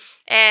 eller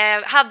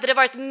hade det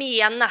varit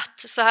menat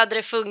så hade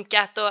det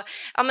funkat, och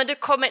men du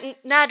kommer,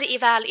 när det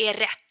väl är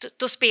rätt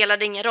då spelar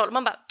det ingen roll.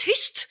 Man bara,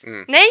 tyst,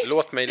 nej,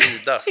 låt mig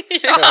lida.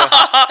 Ja,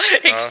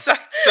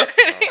 exakt så.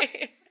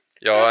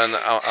 Jag har en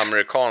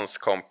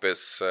amerikansk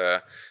kompis,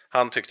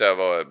 han tyckte jag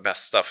var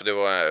bästa, för det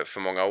var för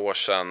många år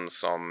sedan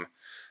som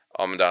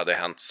men det hade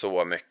hänt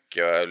så mycket,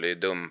 jag blev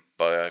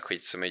dumpad, jag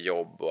skitsade med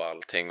jobb och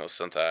allting och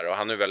sånt där. Och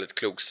han är väldigt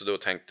klok, så då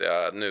tänkte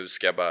jag, nu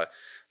ska jag bara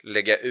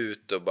lägga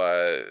ut och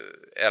bara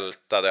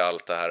älta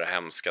allt det här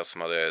hemska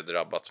som hade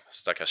drabbat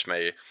stackars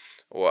mig.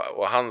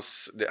 Och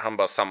han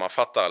bara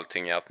sammanfattar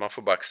allting i att man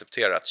får bara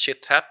acceptera att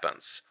shit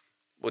happens.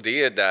 Och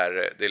det är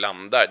där det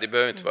landar. Det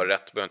behöver inte vara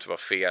rätt, det behöver inte vara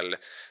fel.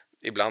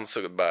 Ibland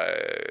så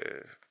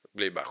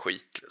blir det bara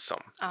skit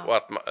liksom. Och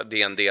att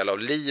det är en del av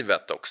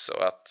livet också.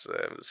 Att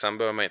sen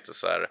behöver man inte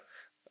så här,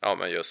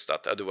 men just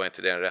att du var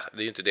inte det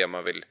är ju inte det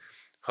man vill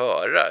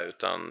höra,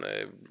 utan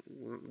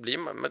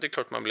men det är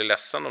klart man blir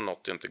ledsen om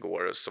något inte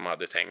går som man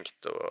hade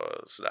tänkt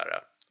och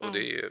sådär. Och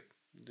det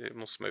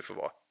måste man ju få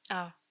vara.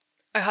 Ja.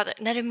 Och jag hörde,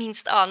 när du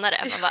minst anar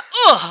det, man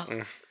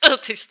bara,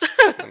 tyst.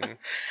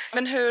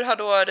 Men hur har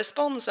då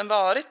responsen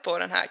varit på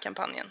den här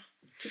kampanjen?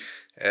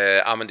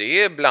 Men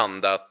det är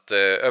blandat,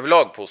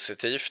 överlag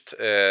positivt.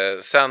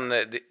 Sen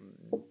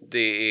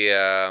det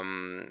är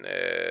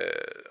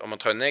om man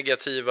tar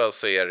negativa,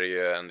 så är det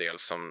ju en del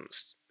som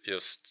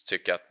just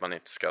tycker att man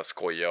inte ska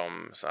skoja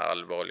om så här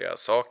allvarliga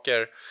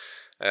saker.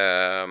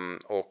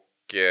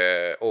 Och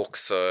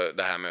också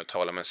det här med att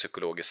tala med en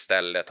psykolog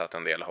istället, att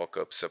en del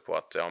hakar upp sig på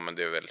att men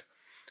det är väl,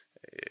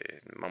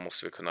 man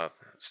måste väl kunna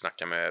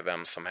snacka med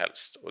vem som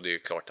helst, och det är ju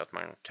klart att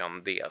man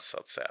kan det så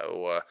att säga.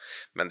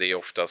 Men det är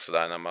ofta så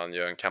där när man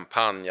gör en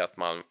kampanj att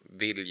man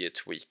vill ju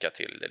tweaka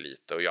till det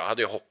lite, och jag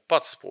hade ju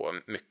hoppats på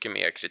mycket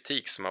mer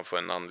kritik så man får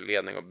en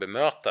anledning att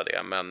bemöta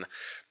det, men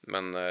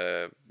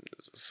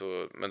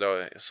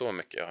så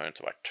mycket har det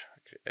inte varit.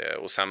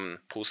 Och sen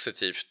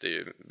positivt är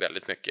ju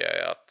väldigt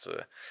mycket att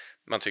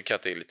man tycker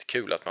att det är lite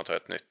kul att man tar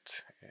ett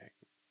nytt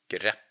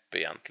grepp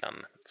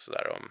egentligen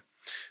sådär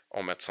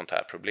om ett sånt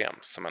här problem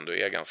som ändå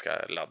är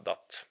ganska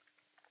laddat.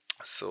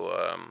 Så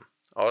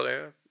det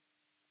är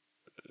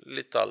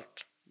lite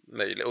allt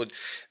möjligt. Och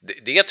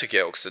det tycker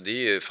jag också, det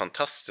är ju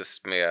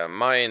fantastiskt med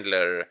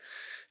Mindler.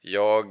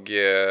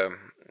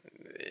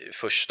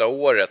 Första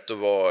året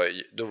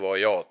då var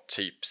jag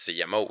typ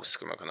CMO,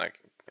 skulle man kunna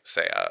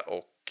säga,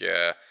 och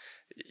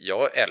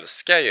jag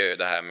älskar ju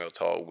det här med att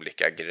ta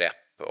olika grepp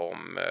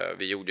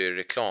vi gjorde ju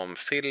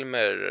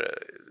reklamfilmer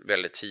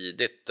väldigt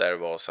tidigt där det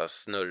var så här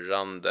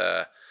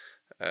snurrande,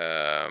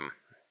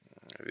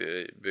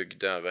 vi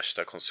byggde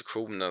värsta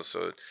konstruktionen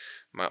så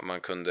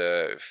man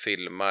kunde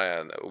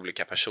filma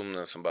olika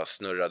personer som bara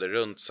snurrade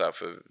runt så här,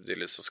 för det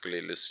liksom skulle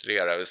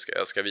illustrera.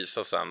 Jag ska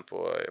visa sen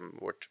på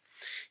vårt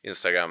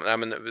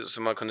Instagram.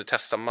 Så man kunde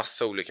testa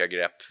massa olika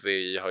grepp.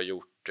 Vi har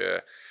gjort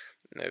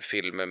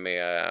filmer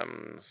med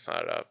så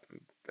här,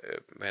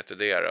 vad heter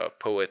det då?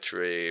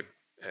 Poetry,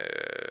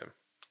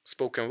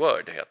 spoken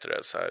word heter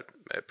det, så här,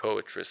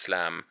 poetry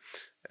slam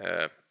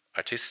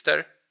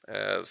artister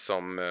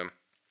som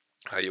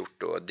har gjort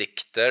då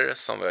dikter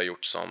som vi har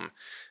gjort som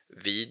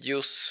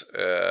videos,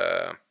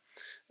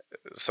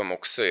 som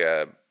också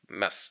är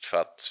mest för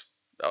att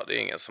det är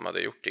ingen som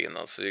hade gjort det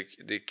innan. Så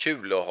det är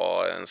kul att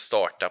ha en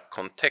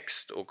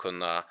startup-kontext och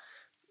kunna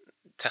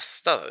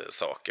testa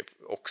saker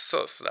också.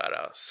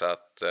 Sådär. Så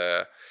att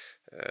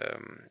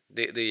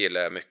det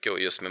gillar jag mycket. Och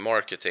just med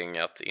marketing,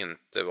 att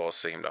inte vara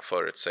så himla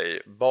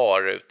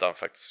förutsägbar utan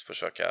faktiskt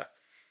försöka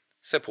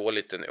se på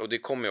lite. Och det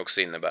kommer ju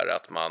också innebära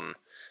att man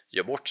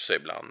gör bort sig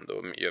ibland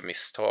och gör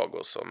misstag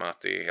och så, men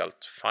att det är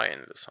helt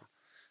fine liksom.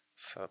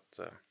 Så att,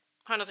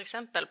 har du något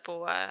exempel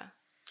på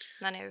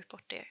när ni har gjort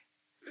bort er?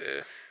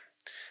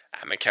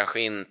 Nej, men kanske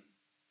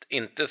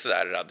inte så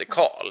där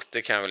radikalt,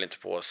 det kan jag väl inte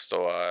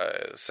påstå.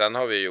 Sen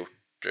har vi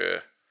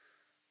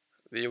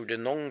gjorde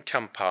någon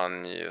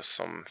kampanj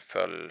som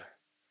föll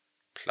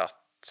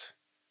platt.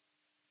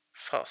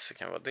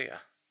 Fasiken var det?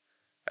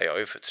 Jag har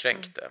ju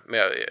förträngt det.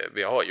 Men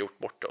vi har gjort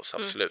bort oss,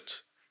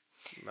 absolut.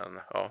 Men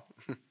ja.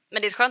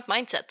 Men det är ett skönt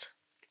mindset.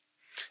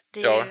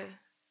 Det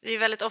är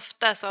väldigt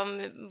ofta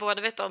som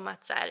båda vet om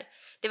att så här,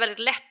 det är väldigt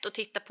lätt att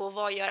titta på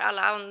vad gör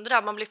alla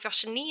andra. Man blir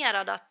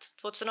fascinerad att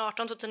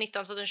 2018,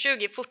 2019,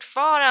 2020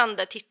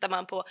 fortfarande tittar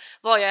man på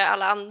vad gör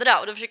alla andra.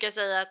 Och då försöker jag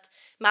säga att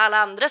med alla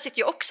andra sitter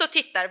ju också och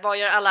tittar vad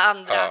gör alla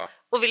andra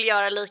och vill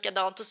göra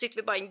likadant. Och så sitter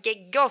vi bara i en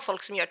gegga av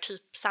folk som gör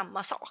typ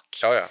samma sak.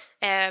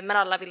 Men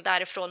alla vill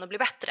därifrån och bli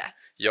bättre.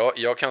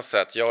 Jag kan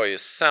säga att jag är ju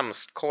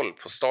sämst koll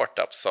på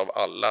startups av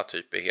alla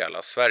typ i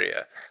hela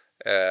Sverige.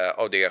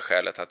 Av det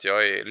skälet att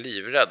jag är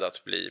livrädd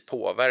att bli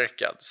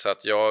påverkad. Så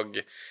att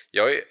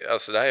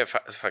alltså det här är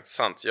faktiskt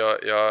sant.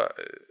 Jag har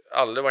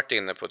aldrig varit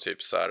inne på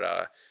typ så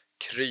här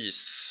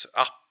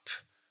krysapp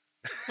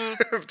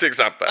till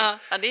exempel.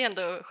 Ja, det är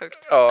ändå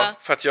sjukt.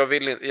 För att jag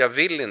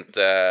vill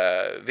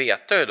inte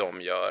veta hur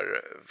de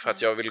gör. För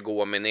att jag vill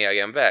gå min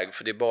egen väg.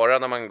 För det är bara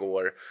när man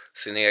går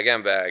sin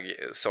egen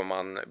väg som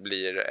man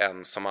blir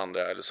en som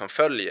andra eller som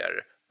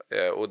följer.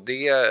 Och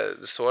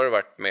så har det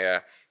varit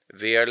med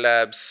VR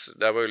Labs.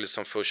 Där var ju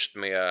liksom först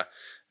med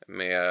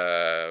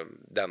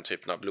den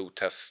typen av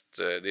blodtest.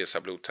 Det är så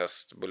här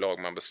blodtestbolag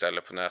man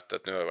beställer på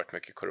nätet. Nu har det varit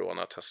mycket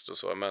coronatest och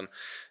så, men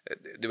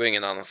det var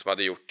ingen annan som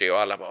hade gjort det. Och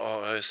alla bara,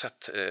 jag har ju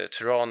sett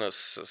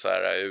Tyrannus så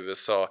här, i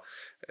USA.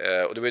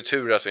 Och det var ju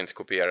tur att vi inte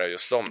kopierar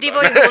just dem. Det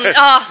var ju det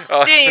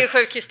är ju en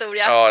sjuk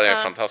historia. Ja, det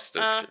är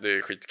fantastisk. Det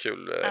är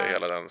skitkul,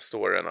 hela den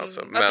storyn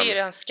alltså. Men det är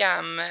den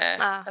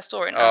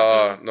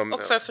scam-storyn.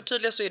 Och för att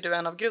förtydliga så är du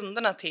en av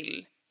grundarna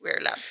till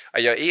VR Labs.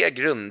 Jag är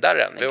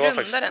grundaren. Det var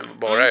faktiskt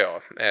bara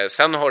jag.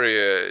 Sen har det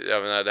ju,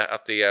 jag menar,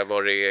 att det är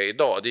vad det är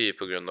idag, det är ju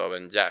på grund av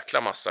en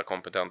jäkla massa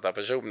kompetenta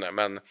personer.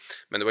 Men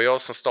det var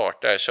jag som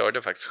startade. Jag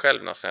körde faktiskt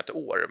själv nästan ett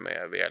år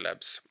med VR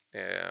Labs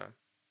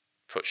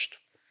först.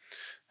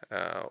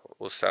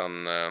 Och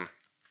sen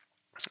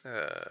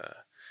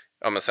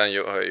sen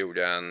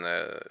gjorde jag en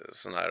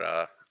sån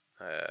här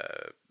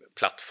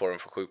plattform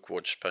för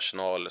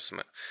sjukvårdspersonal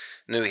som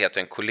nu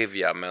heter en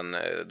Colivia, men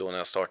då när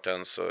jag startade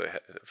den så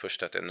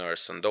först hette det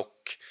Nurse and Doc.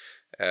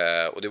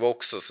 Och det var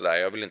också sådär,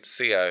 jag ville inte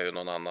se hur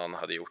någon annan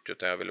hade gjort,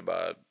 utan jag ville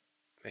bara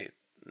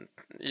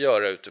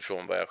göra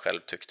utifrån vad jag själv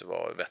tyckte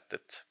var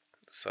vettigt.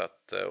 Så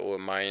att,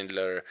 och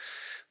Mindler,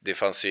 det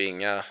fanns ju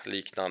inga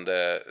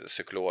liknande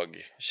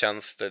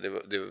psykologtjänster.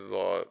 Det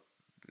var,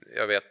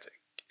 jag vet,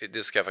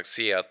 det ska jag faktiskt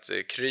se att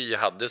Kry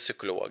hade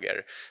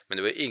psykologer, men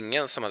det var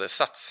ingen som hade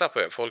satsat på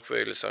det. Folk var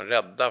ju liksom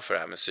rädda för det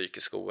här med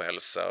psykisk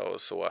ohälsa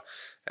och så,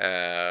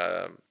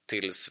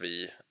 tills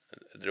vi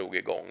drog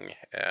igång.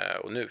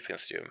 Och nu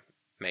finns det ju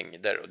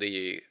mängder, och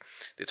det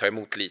tar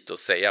emot lite att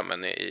säga,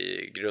 men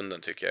i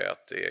grunden tycker jag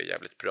att det är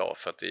jävligt bra,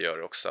 för att det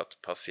gör också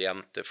att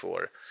patienter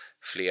får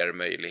fler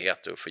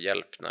möjligheter att få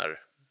hjälp när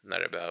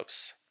det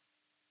behövs.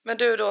 Men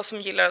du då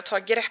som gillar att ta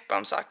grepp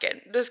om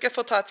saker, du ska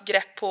få ta ett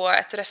grepp på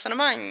ett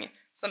resonemang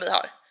som vi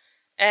har.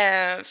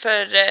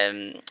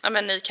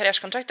 I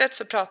karriärskontraktet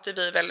så pratar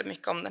vi väldigt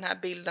mycket om den här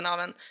bilden av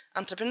en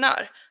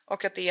entreprenör,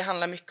 och att det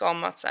handlar mycket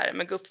om att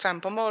man går upp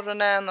 5 på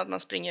morgonen, att man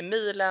springer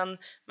milen,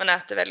 man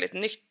äter väldigt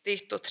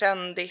nyttigt och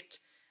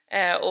trendigt,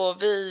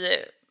 och vi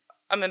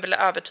blir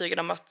övertygade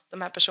om att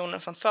de här personerna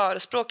som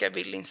förespråkar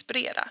vill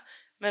inspirera.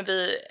 Men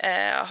vi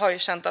har ju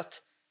känt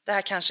att det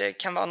här kanske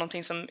kan vara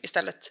någonting som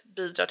istället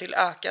bidrar till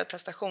ökad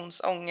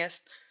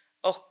prestationsångest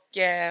och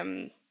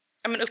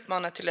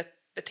uppmanar till ett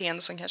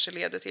beteende som kanske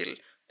leder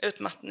till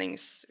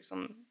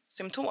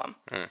utmattningssymptom.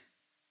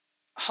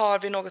 Har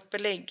vi något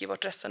belägg i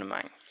vårt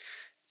resonemang?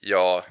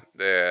 Ja,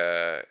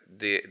 det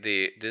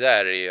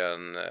där är ju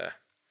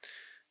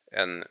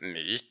en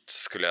myt,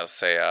 skulle jag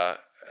säga.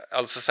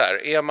 Alltså så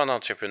här, är man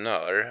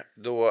entreprenör,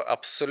 då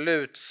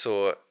absolut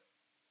så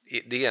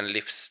det är en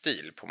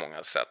livsstil på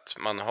många sätt.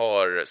 Man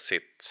har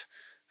sitt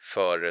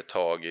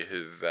företag i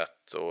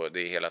huvudet och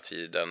det är hela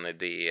tiden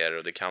idéer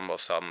och det kan vara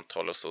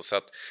samtal och så. Så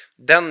att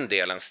den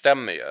delen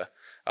stämmer ju,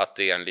 att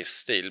det är en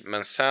livsstil.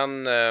 Men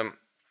sen,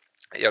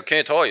 jag kan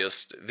ju ta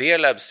just VR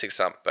Labs till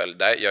exempel.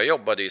 Där jag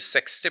jobbade ju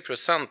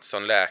 60%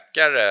 som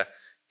läkare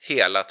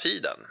hela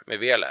tiden med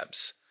VR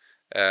Labs.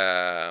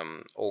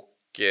 Och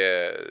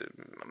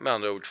med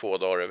andra ord 2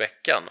 dagar i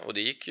veckan. Och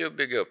det gick ju att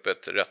bygga upp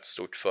ett rätt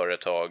stort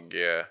företag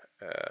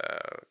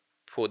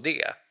på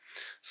det.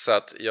 Så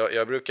att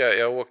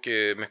jag åker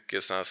ju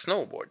mycket sån här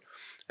snowboard.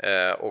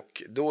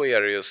 Och då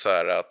är det ju så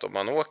här att om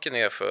man åker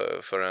ner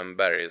för en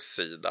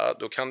bergssida,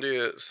 då kan du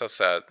ju så att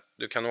säga,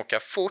 du kan åka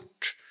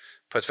fort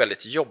på ett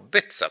väldigt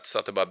jobbigt sätt så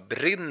att det bara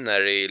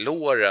brinner i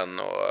låren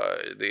och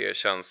det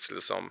känns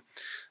liksom,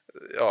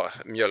 ja,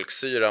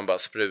 mjölksyran bara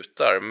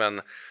sprutar.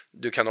 Men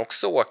du kan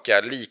också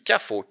åka lika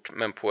fort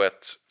men på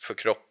ett för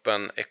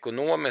kroppen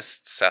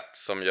ekonomiskt sätt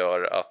som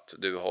gör att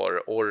du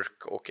har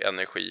ork och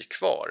energi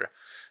kvar.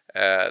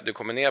 Du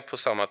kommer ner på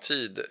samma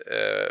tid,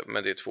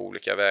 men det är 2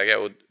 olika vägar,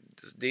 och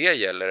det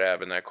gäller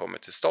även när det kommer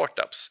till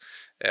startups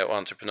och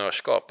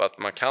entreprenörskap, att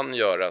man kan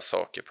göra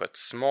saker på ett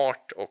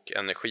smart och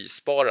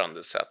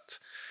energisparande sätt.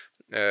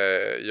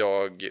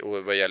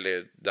 Och vad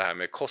gäller det här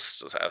med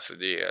kost och så här, alltså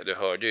du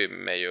hörde ju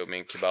mig och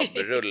min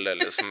kebabrulle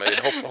liksom,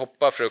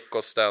 hoppa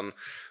frukosten,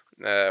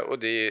 och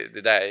det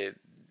där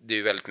det är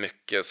ju väldigt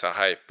mycket så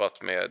här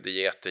hypat med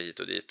dieter hit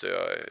och dit, och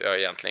jag är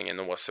egentligen ingen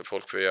åse,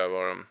 folk får göra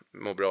vad de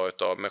mår bra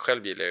utav, men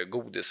själv gillar jag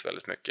godis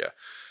väldigt mycket.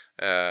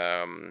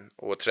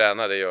 Och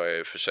träna, det gör jag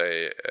ju för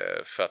sig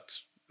för att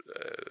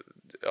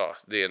ja,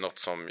 det är något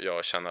som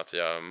jag känner att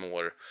jag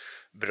mår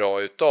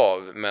bra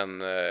utav,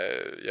 men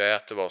jag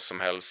äter vad som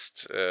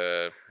helst.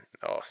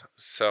 Ja,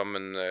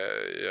 sömn,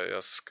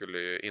 jag skulle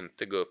ju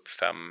inte gå upp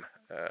 5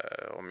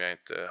 om jag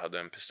inte hade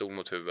en pistol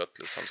mot huvudet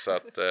liksom. Så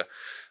att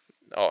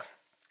ja,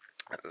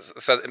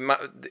 så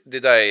det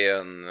där är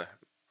en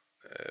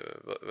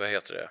vad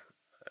heter det,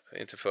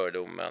 inte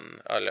fördom,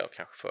 men eller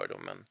kanske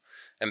fördom, men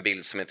en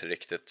bild som inte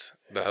riktigt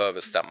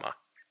behöver stämma.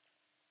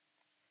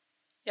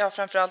 Ja,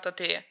 framförallt att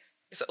det är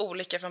så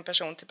olika från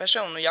person till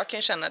person, och jag kan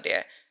ju känna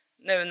det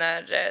nu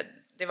när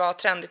det var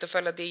trendigt att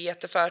följa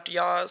diet, för att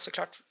jag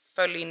såklart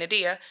föll in i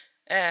det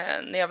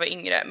när jag var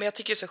yngre, men jag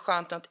tycker det är så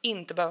skönt att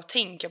inte behöva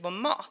tänka på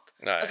mat.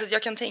 Alltså att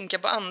jag kan tänka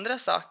på andra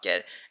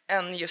saker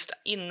än just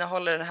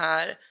innehåller den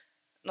här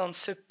någon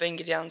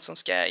superingrediens som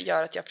ska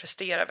göra att jag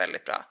presterar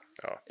väldigt bra.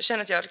 Ja. Jag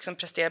känner att jag liksom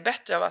presterar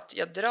bättre av att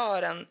jag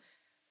drar en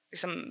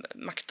liksom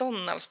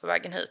McDonalds på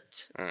vägen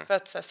hit för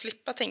att så här,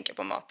 slippa tänka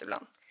på mat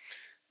ibland.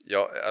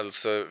 Ja,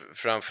 alltså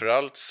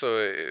framförallt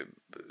så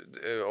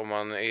om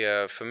man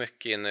är för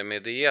mycket inne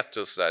med diet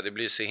och sådär, det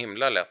blir så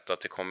himla lätt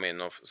att det kommer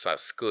in och så här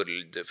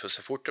skuld, för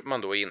så fort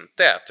man då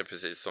inte äter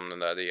precis som den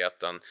där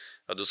dieten,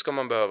 ja, då ska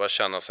man behöva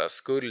känna så här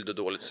skuld och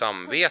dåligt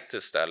samvete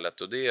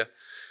istället, och det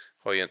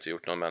har ju inte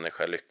gjort någon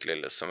människa lycklig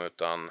liksom,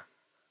 utan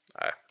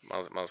nej,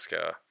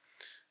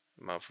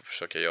 man får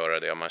försöka göra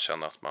det om man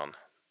känner att man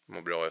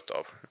mår bra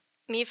utav.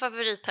 Min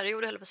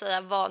favoritperiod, höll på att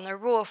säga, var när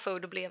raw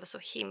food blev så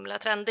himla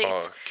trendigt.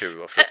 Ja, kul,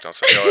 vad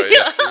fruktansvärt.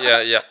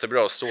 Ja,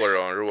 jättebra story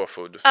om raw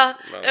food. Ja,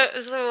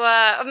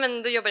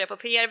 men då jobbade jag på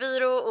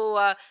PR-byrå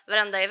och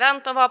varenda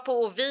event man var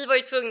på, och vi var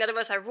ju tvungna, det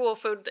var så här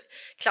raw food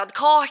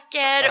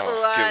kladdkakor.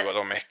 Ja, gud vad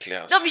de är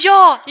äckliga. Alltså.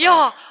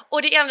 Ja,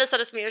 och det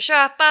envisades med att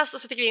köpas,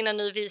 och så fick vi in en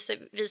ny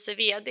vice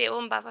vd, och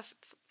hon bara,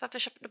 varför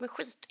köper de är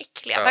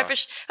skitäckliga? Ja.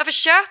 Varför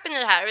köper ni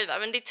det här? Och vi bara,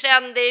 men det är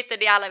trendigt, det är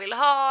det alla vill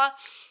ha.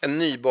 En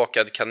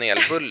nybakad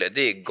kanelbulle,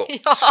 det är gott.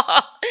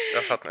 Ja.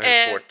 Jag fattar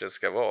hur svårt det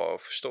ska vara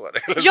att förstå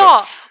det.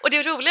 Ja, och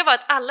det roliga var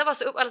att alla var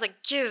så alla sa,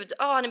 gud,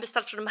 ni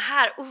beställt från de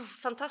här,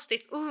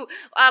 fantastiskt, och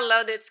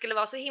alla det skulle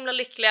vara så himla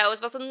lyckliga och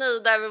var så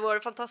nöjda över vår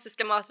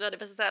fantastiska mat vi hade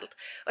beställt.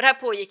 Och det här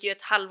pågick ju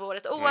ett halvår,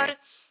 ett år.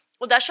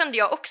 Och där kände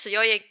jag också,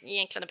 jag är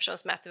egentligen en person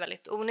som äter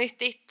väldigt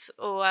onyttigt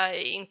och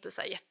inte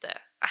så här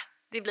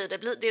det blir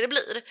det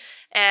blir.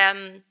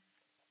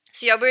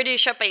 Så jag började ju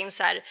köpa in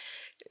så här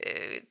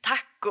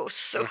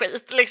tacos och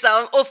skit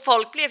liksom, och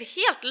folk blev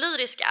helt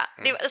lyriska.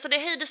 Det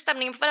höjde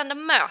stämningen på varenda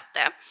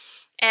möte.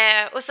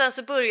 Och sen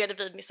så började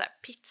vi med så här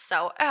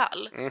pizza och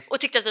öl och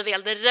tyckte att vi var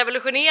helt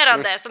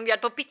revolutionerande som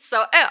bjöd på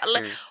pizza och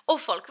öl.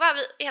 Och folk var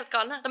helt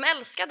galna, de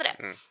älskade det.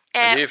 Men det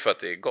är ju för att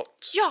det är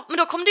gott. Ja, men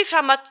då kom det ju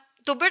fram att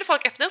då började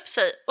folk öppna upp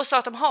sig och sa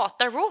att de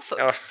hatar raw food.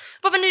 Ja.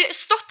 Men nu har jag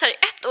stått här i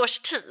 1 års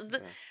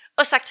tid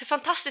och sagt hur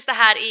fantastiskt det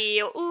här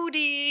är, och det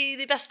är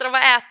det bästa de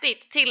har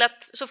ätit, till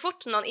att så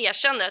fort någon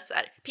erkänner att så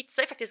här,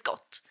 pizza är faktiskt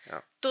gott,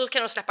 då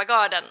kan de släppa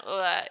garden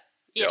och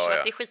erkänna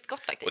att det är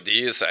skitgott faktiskt. Och det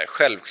är ju så här,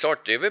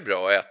 självklart det är väl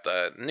bra att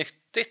äta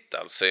nyttigt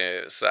alltså,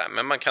 så här,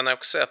 men man kan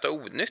också äta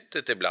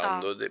onyttigt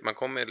ibland och man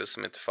kommer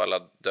liksom inte falla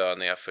dö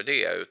ner för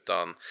det,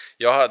 utan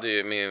jag hade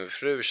ju, min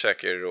fru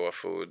käkade raw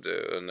food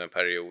under en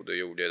period och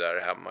gjorde det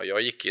där hemma.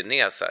 Jag gick ju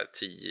ner så här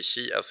 10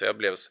 kilo, alltså jag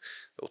blev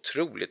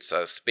otroligt så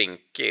här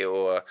spinkig,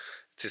 och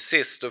till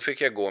sist då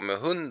fick jag gå med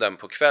hunden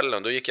på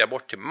kvällen. Då gick jag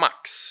bort till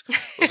Max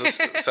och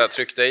så jag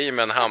tryckte i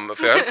mig en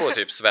hamburgare, för jag höll på att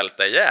typ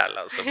svälta ihjäl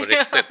alltså, på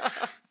riktigt.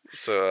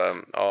 Så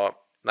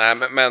ja, nej,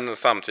 men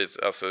samtidigt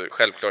alltså,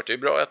 självklart det är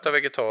bra att äta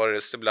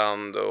vegetariskt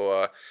ibland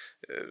och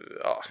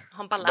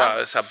ha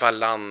balans, så här,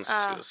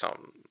 balans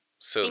liksom,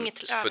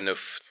 sunt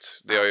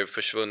förnuft. Det har ju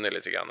försvunnit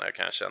lite grann, jag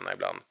kan känna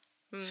ibland.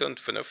 Sunt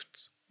förnuft.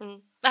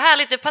 Det här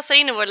lite passar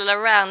in i vår lilla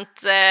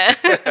rant,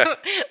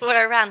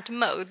 våra rant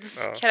modes.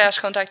 Ja.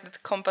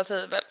 Karriärskontraktet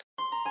kompatibel.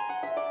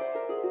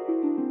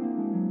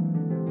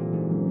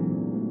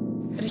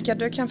 Rickard,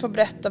 du kan få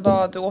berätta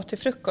vad du åt till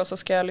frukost, så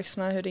ska jag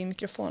lyssna hur din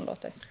mikrofon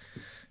låter.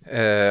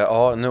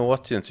 Ja, nu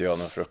åt ju inte jag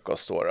någon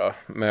frukost då,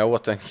 men jag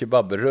åt en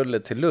kebabrulle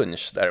till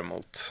lunch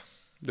däremot.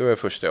 Du är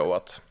första jag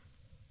åt.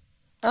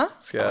 Ja,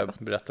 ska jag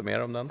berätta mer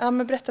om den? Ja,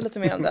 men berätta lite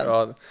mer om den.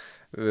 Ja,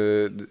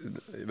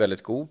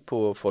 väldigt god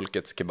på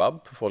Folkets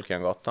Kebab på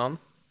Folkungagatan.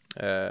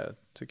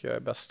 Tycker jag är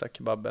bästa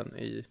kebaben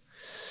i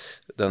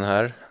den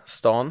här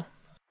stan.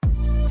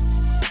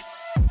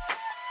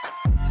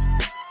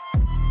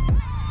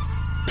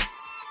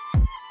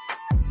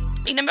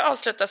 Innan vi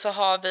avslutar så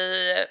har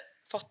vi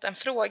fått en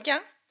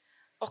fråga.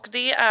 Och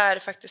det är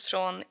faktiskt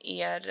från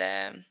er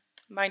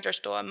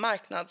Mindlers då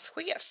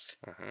marknadschef.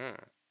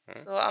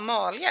 Så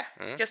Amalie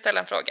ska ställa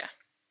en fråga.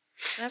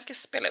 Den ska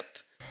spela upp.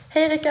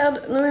 Hej Rickard,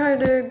 nu har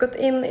du gått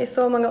in i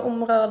så många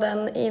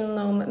områden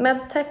inom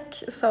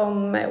medtech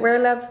som Wear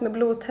Labs med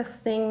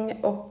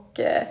blodtestning och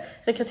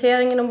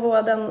rekrytering inom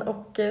vården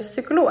och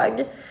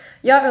psykolog.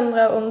 Jag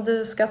undrar om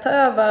du ska ta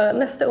över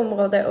nästa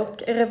område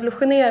och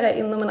revolutionera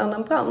inom en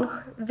annan bransch.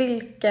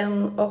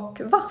 Vilken och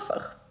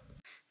varför?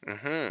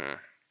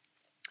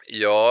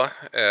 Ja,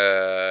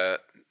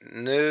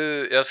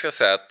 nu, jag ska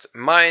säga att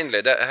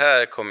Mindly, det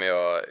här kommer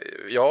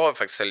jag har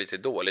faktiskt lite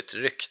dåligt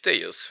rykte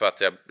just för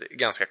att jag är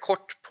ganska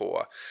kort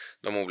på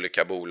de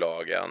olika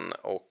bolagen,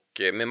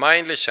 och med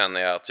Mindly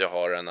känner jag att jag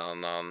har en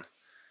annan,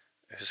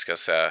 hur ska jag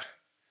säga,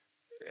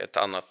 ett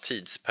annat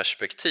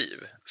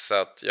tidsperspektiv, så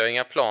att jag har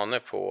inga planer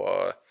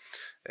på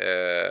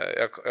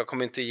jag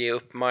kommer inte ge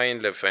upp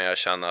Mindly förrän jag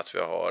känner att vi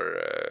har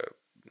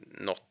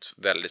nått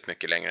väldigt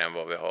mycket längre än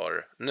vad vi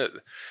har nu.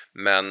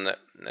 Men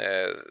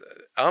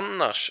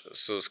annars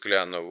så skulle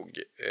jag nog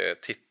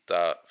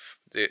titta,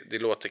 det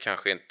låter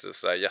kanske inte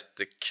så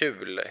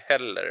jättekul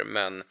heller,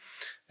 men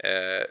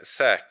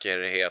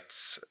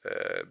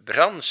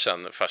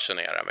säkerhetsbranschen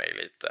fascinerar mig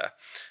lite.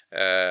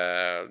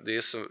 Det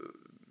är så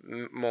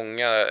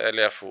många,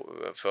 eller jag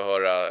får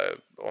höra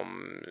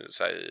om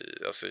så här,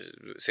 alltså,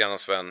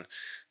 senast var en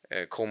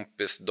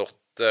kompis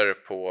dotter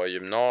på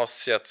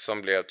gymnasiet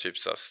som blev typ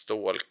så här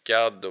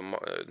stalkad och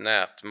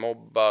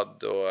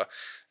nätmobbad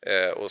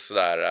och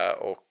sådär,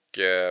 och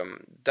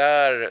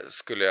där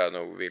skulle jag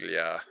nog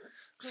vilja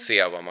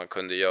se vad man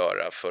kunde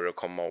göra för att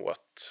komma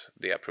åt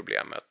det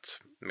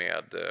problemet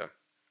med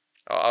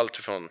allt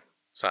från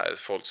så här,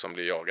 folk som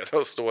blir jagade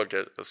av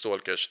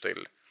stalkers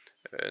till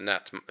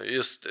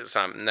just så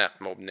här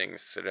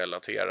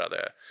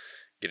nätmobbningsrelaterade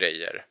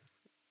grejer.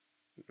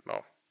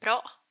 Ja.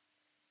 Bra.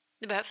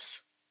 Det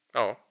behövs.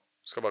 Ja,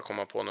 ska bara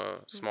komma på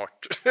något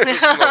smart.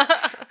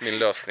 Min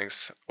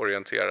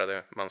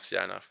lösningsorienterade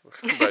manshjärna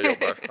börjar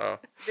jobba.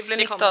 Ja. Det blir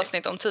nytt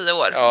avsnitt om 10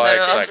 år ja, när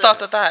exakt. du har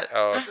startat det här.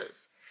 Ja.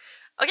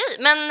 Okej,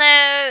 men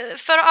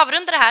för att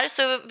avrunda det här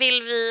så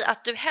vill vi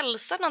att du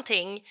hälsar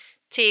någonting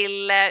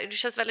till, det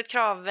känns väldigt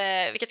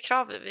vilket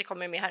krav vi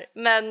kommer med här,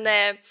 men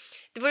det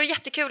vore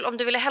jättekul om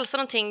du ville hälsa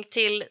någonting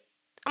till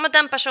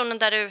den personen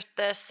där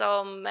ute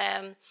som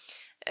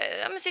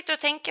sitter och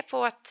tänker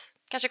på att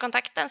kanske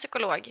kontakta en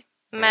psykolog,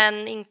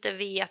 men inte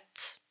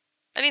vet,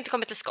 eller inte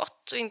kommit till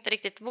skott och inte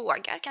riktigt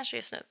vågar kanske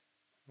just nu.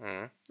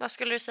 Vad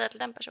skulle du säga till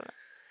den personen?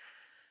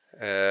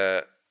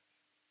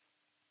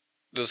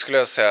 Då skulle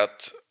jag säga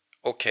att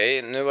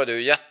okej, nu har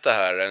du gett det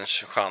här en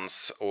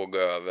chans att gå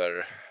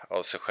över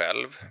av sig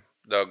själv.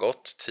 Det har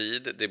gått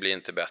tid, det blir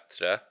inte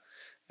bättre.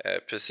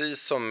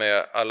 Precis som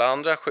med alla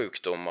andra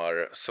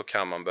sjukdomar så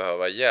kan man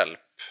behöva hjälp.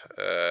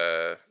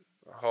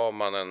 Har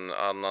man en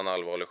annan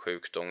allvarlig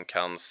sjukdom,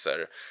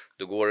 cancer,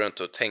 då går det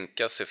inte att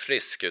tänka sig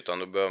frisk, utan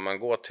då behöver man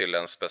gå till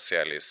en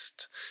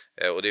specialist.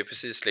 Och det är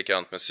precis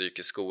likadant med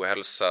psykisk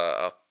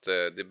ohälsa, att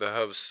det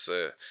behövs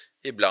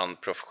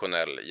ibland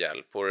professionell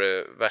hjälp. Och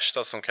det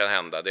värsta som kan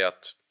hända det är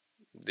att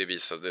det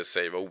visade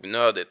sig vara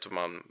onödigt och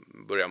man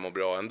börjar må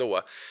bra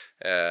ändå.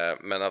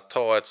 Men att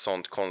ta ett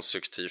sånt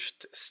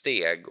konstruktivt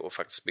steg och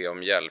faktiskt be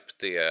om hjälp,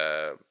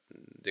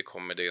 det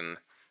kommer din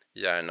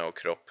hjärna och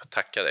kropp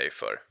tacka dig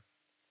för.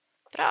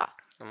 Bra.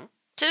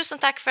 Tusen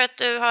tack för att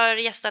du har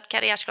gästat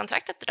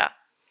Karriärskontraktet idag.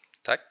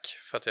 Tack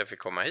för att jag fick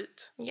komma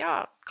hit.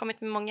 Ja,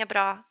 kommit med många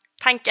bra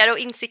tankar och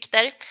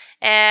insikter.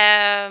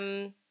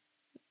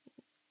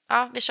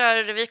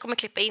 Vi kommer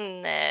klippa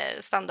in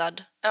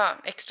standard. Ja,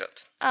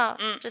 extrat. Ja,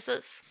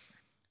 precis.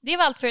 Det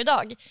var allt för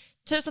idag.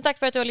 Tusen tack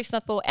för att du har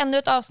lyssnat på ännu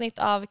ett avsnitt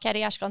av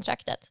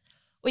Karriärskontraktet.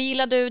 Och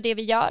gillar du det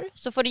vi gör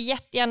så får du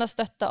jättegärna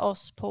stötta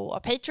oss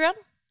på Patreon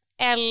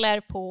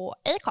eller på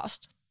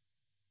Acast.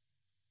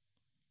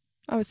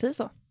 Ja, vi säger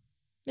så.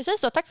 Vi säger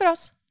så. Tack för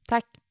oss.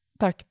 Tack.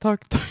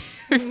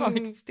 Fan,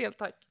 vilket stelt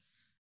tack.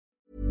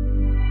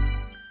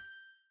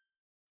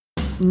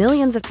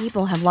 Millions of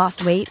people have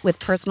lost weight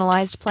with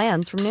personalized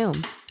plans from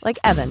Noom. Like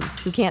Evan,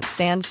 who can't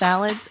stand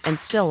salads and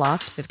still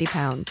lost 50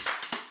 pounds.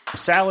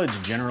 Salads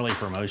generally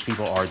for most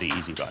people are the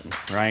easy button,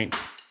 right?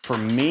 For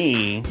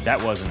me,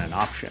 that wasn't an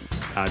option.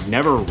 I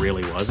never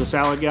really was a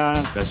salad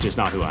guy. That's just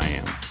not who I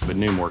am. But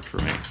Noom worked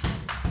for me.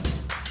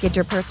 Get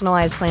your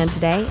personalized plan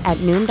today at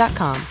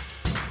Noom.com.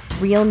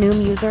 Real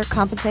Noom user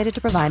compensated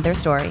to provide their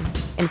story.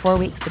 In 4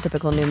 weeks, the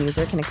typical Noom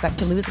user can expect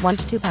to lose 1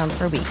 to 2 pounds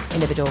per week.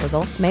 Individual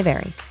results may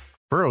vary.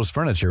 Burrow's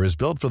furniture is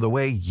built for the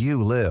way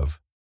you live.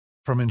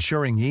 From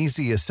ensuring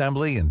easy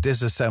assembly and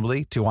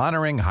disassembly to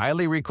honoring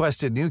highly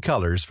requested new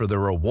colors for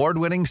their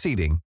award-winning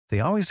seating, they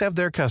always have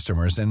their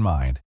customers in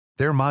mind.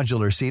 Their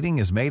modular seating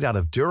is made out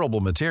of durable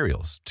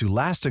materials to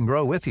last and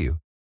grow with you.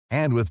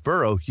 And with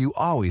Burrow, you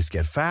always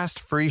get fast,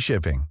 free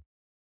shipping.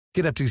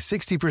 Get up to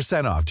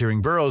 60% off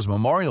during Burrow's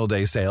Memorial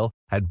Day sale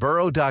at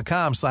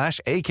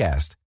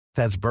burrow.com/ACAST.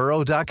 That's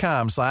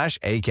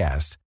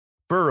burrow.com/ACAST.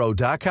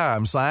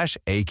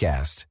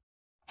 burrow.com/ACAST.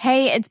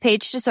 Hey, it's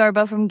Paige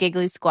DeSorbo from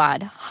Giggly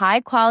Squad.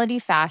 High quality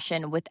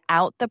fashion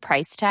without the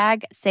price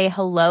tag. Say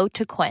hello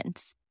to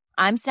Quince.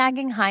 I'm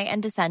snagging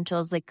high-end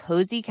essentials like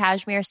cozy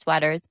cashmere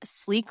sweaters,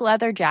 sleek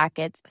leather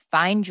jackets,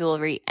 fine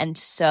jewelry, and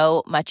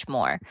so much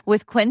more.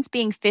 With Quince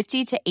being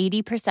 50 to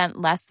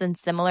 80% less than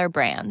similar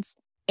brands.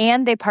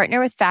 And they partner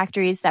with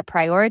factories that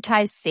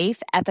prioritize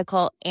safe,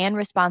 ethical, and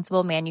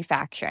responsible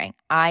manufacturing.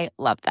 I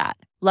love that.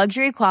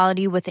 Luxury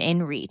quality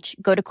within reach.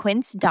 Go to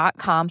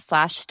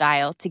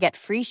quince.com/style to get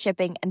free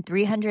shipping and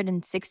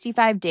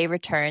 365-day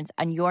returns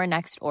on your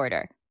next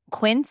order.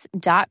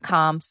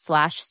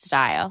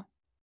 Quince.com/style.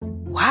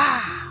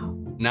 Wow.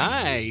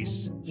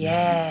 Nice.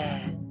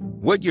 Yeah.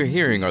 What you're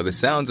hearing are the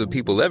sounds of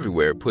people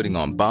everywhere putting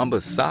on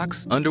Bombas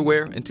socks,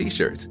 underwear, and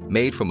T-shirts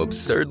made from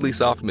absurdly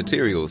soft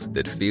materials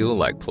that feel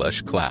like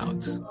plush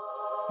clouds.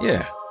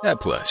 Yeah, that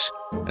plush.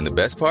 And the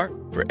best part?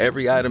 For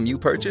every item you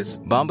purchase,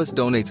 Bombas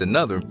donates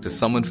another to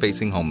someone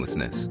facing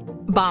homelessness.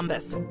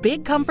 Bombas.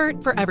 Big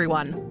comfort for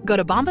everyone. Go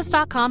to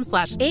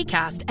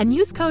bombas.com/ACAST and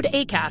use code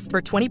ACAST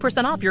for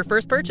 20% off your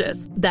first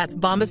purchase. That's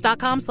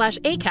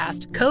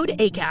bombas.com/ACAST. Code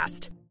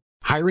ACAST.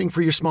 Hiring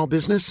for your small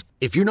business?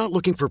 If you're not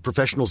looking for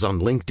professionals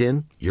on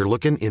LinkedIn, you're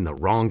looking in the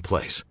wrong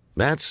place.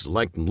 That's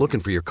like looking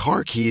for your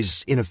car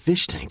keys in a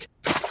fish tank.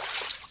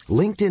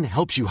 LinkedIn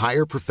helps you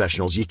hire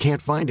professionals you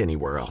can't find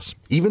anywhere else,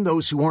 even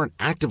those who aren't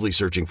actively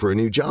searching for a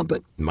new job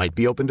but might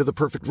be open to the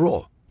perfect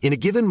role. In a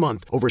given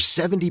month, over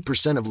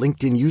 70% of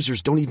LinkedIn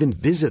users don't even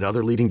visit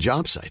other leading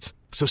job sites.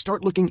 So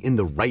start looking in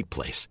the right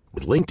place.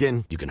 With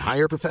LinkedIn, you can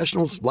hire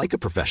professionals like a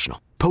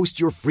professional. Post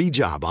your free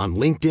job on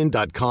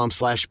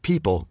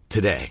linkedin.com/people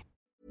today.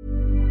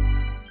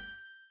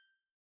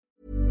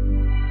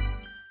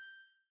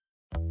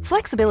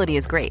 Flexibility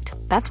is great.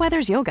 That's why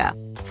there's yoga.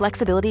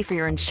 Flexibility for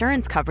your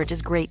insurance coverage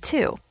is great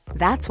too.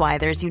 That's why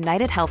there's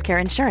United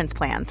Healthcare Insurance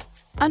Plans.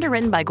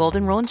 Underwritten by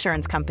Golden Rule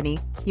Insurance Company,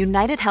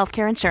 United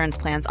Healthcare Insurance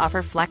Plans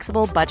offer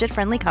flexible,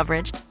 budget-friendly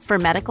coverage for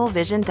medical,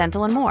 vision,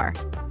 dental, and more.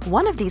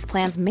 One of these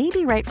plans may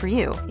be right for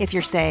you if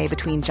you're, say,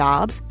 between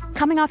jobs,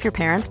 coming off your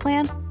parents'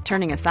 plan,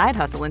 turning a side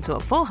hustle into a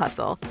full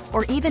hustle,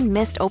 or even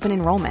missed open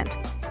enrollment.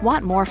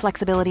 Want more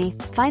flexibility?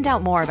 Find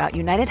out more about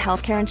United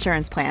Healthcare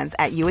Insurance Plans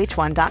at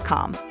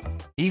uh1.com.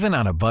 Even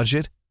on a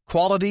budget,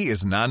 quality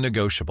is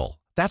non-negotiable.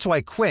 That's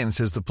why Quince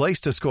is the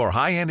place to score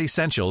high-end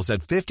essentials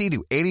at 50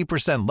 to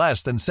 80%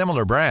 less than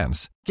similar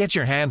brands. Get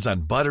your hands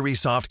on buttery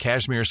soft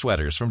cashmere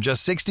sweaters from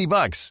just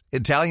 $60,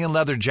 Italian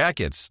leather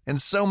jackets, and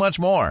so much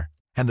more.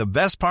 And the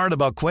best part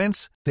about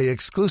Quince, they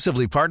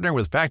exclusively partner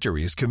with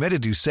factories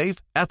committed to safe,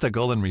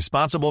 ethical, and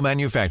responsible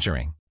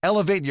manufacturing.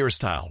 Elevate your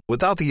style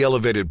without the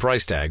elevated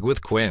price tag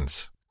with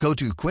Quince. Go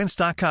to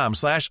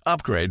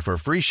quince.com/upgrade for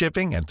free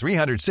shipping and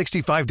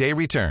 365-day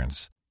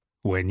returns.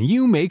 When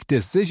you make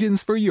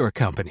decisions for your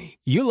company,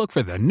 you look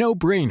for the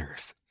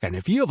no-brainers. And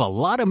if you have a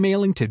lot of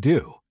mailing to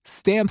do,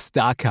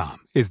 Stamps.com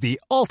is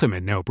the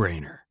ultimate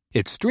no-brainer.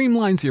 It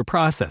streamlines your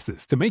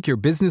processes to make your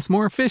business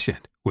more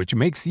efficient, which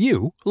makes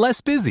you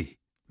less busy.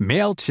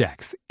 Mail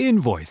checks,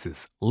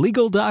 invoices,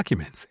 legal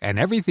documents, and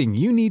everything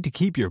you need to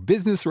keep your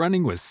business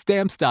running with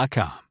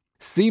Stamps.com.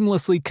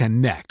 Seamlessly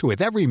connect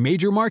with every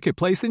major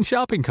marketplace and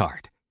shopping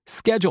cart.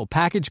 Schedule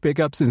package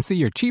pickups and see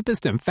your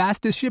cheapest and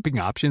fastest shipping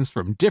options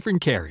from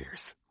different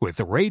carriers. With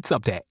rates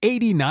up to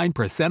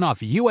 89%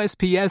 off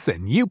USPS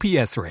and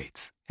UPS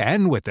rates.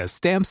 And with the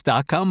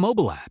Stamps.com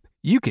mobile app,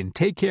 you can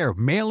take care of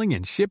mailing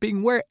and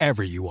shipping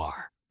wherever you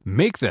are.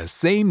 Make the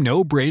same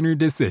no-brainer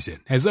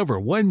decision as over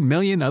 1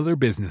 million other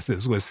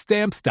businesses with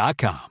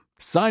Stamps.com.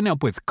 Sign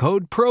up with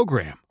code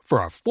PROGRAM for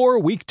a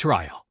 4-week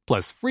trial,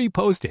 plus free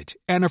postage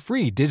and a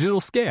free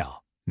digital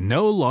scale.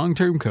 No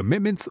long-term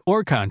commitments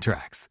or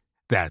contracts.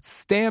 That's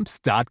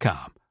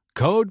Stamps.com.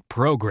 Code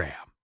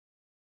PROGRAM.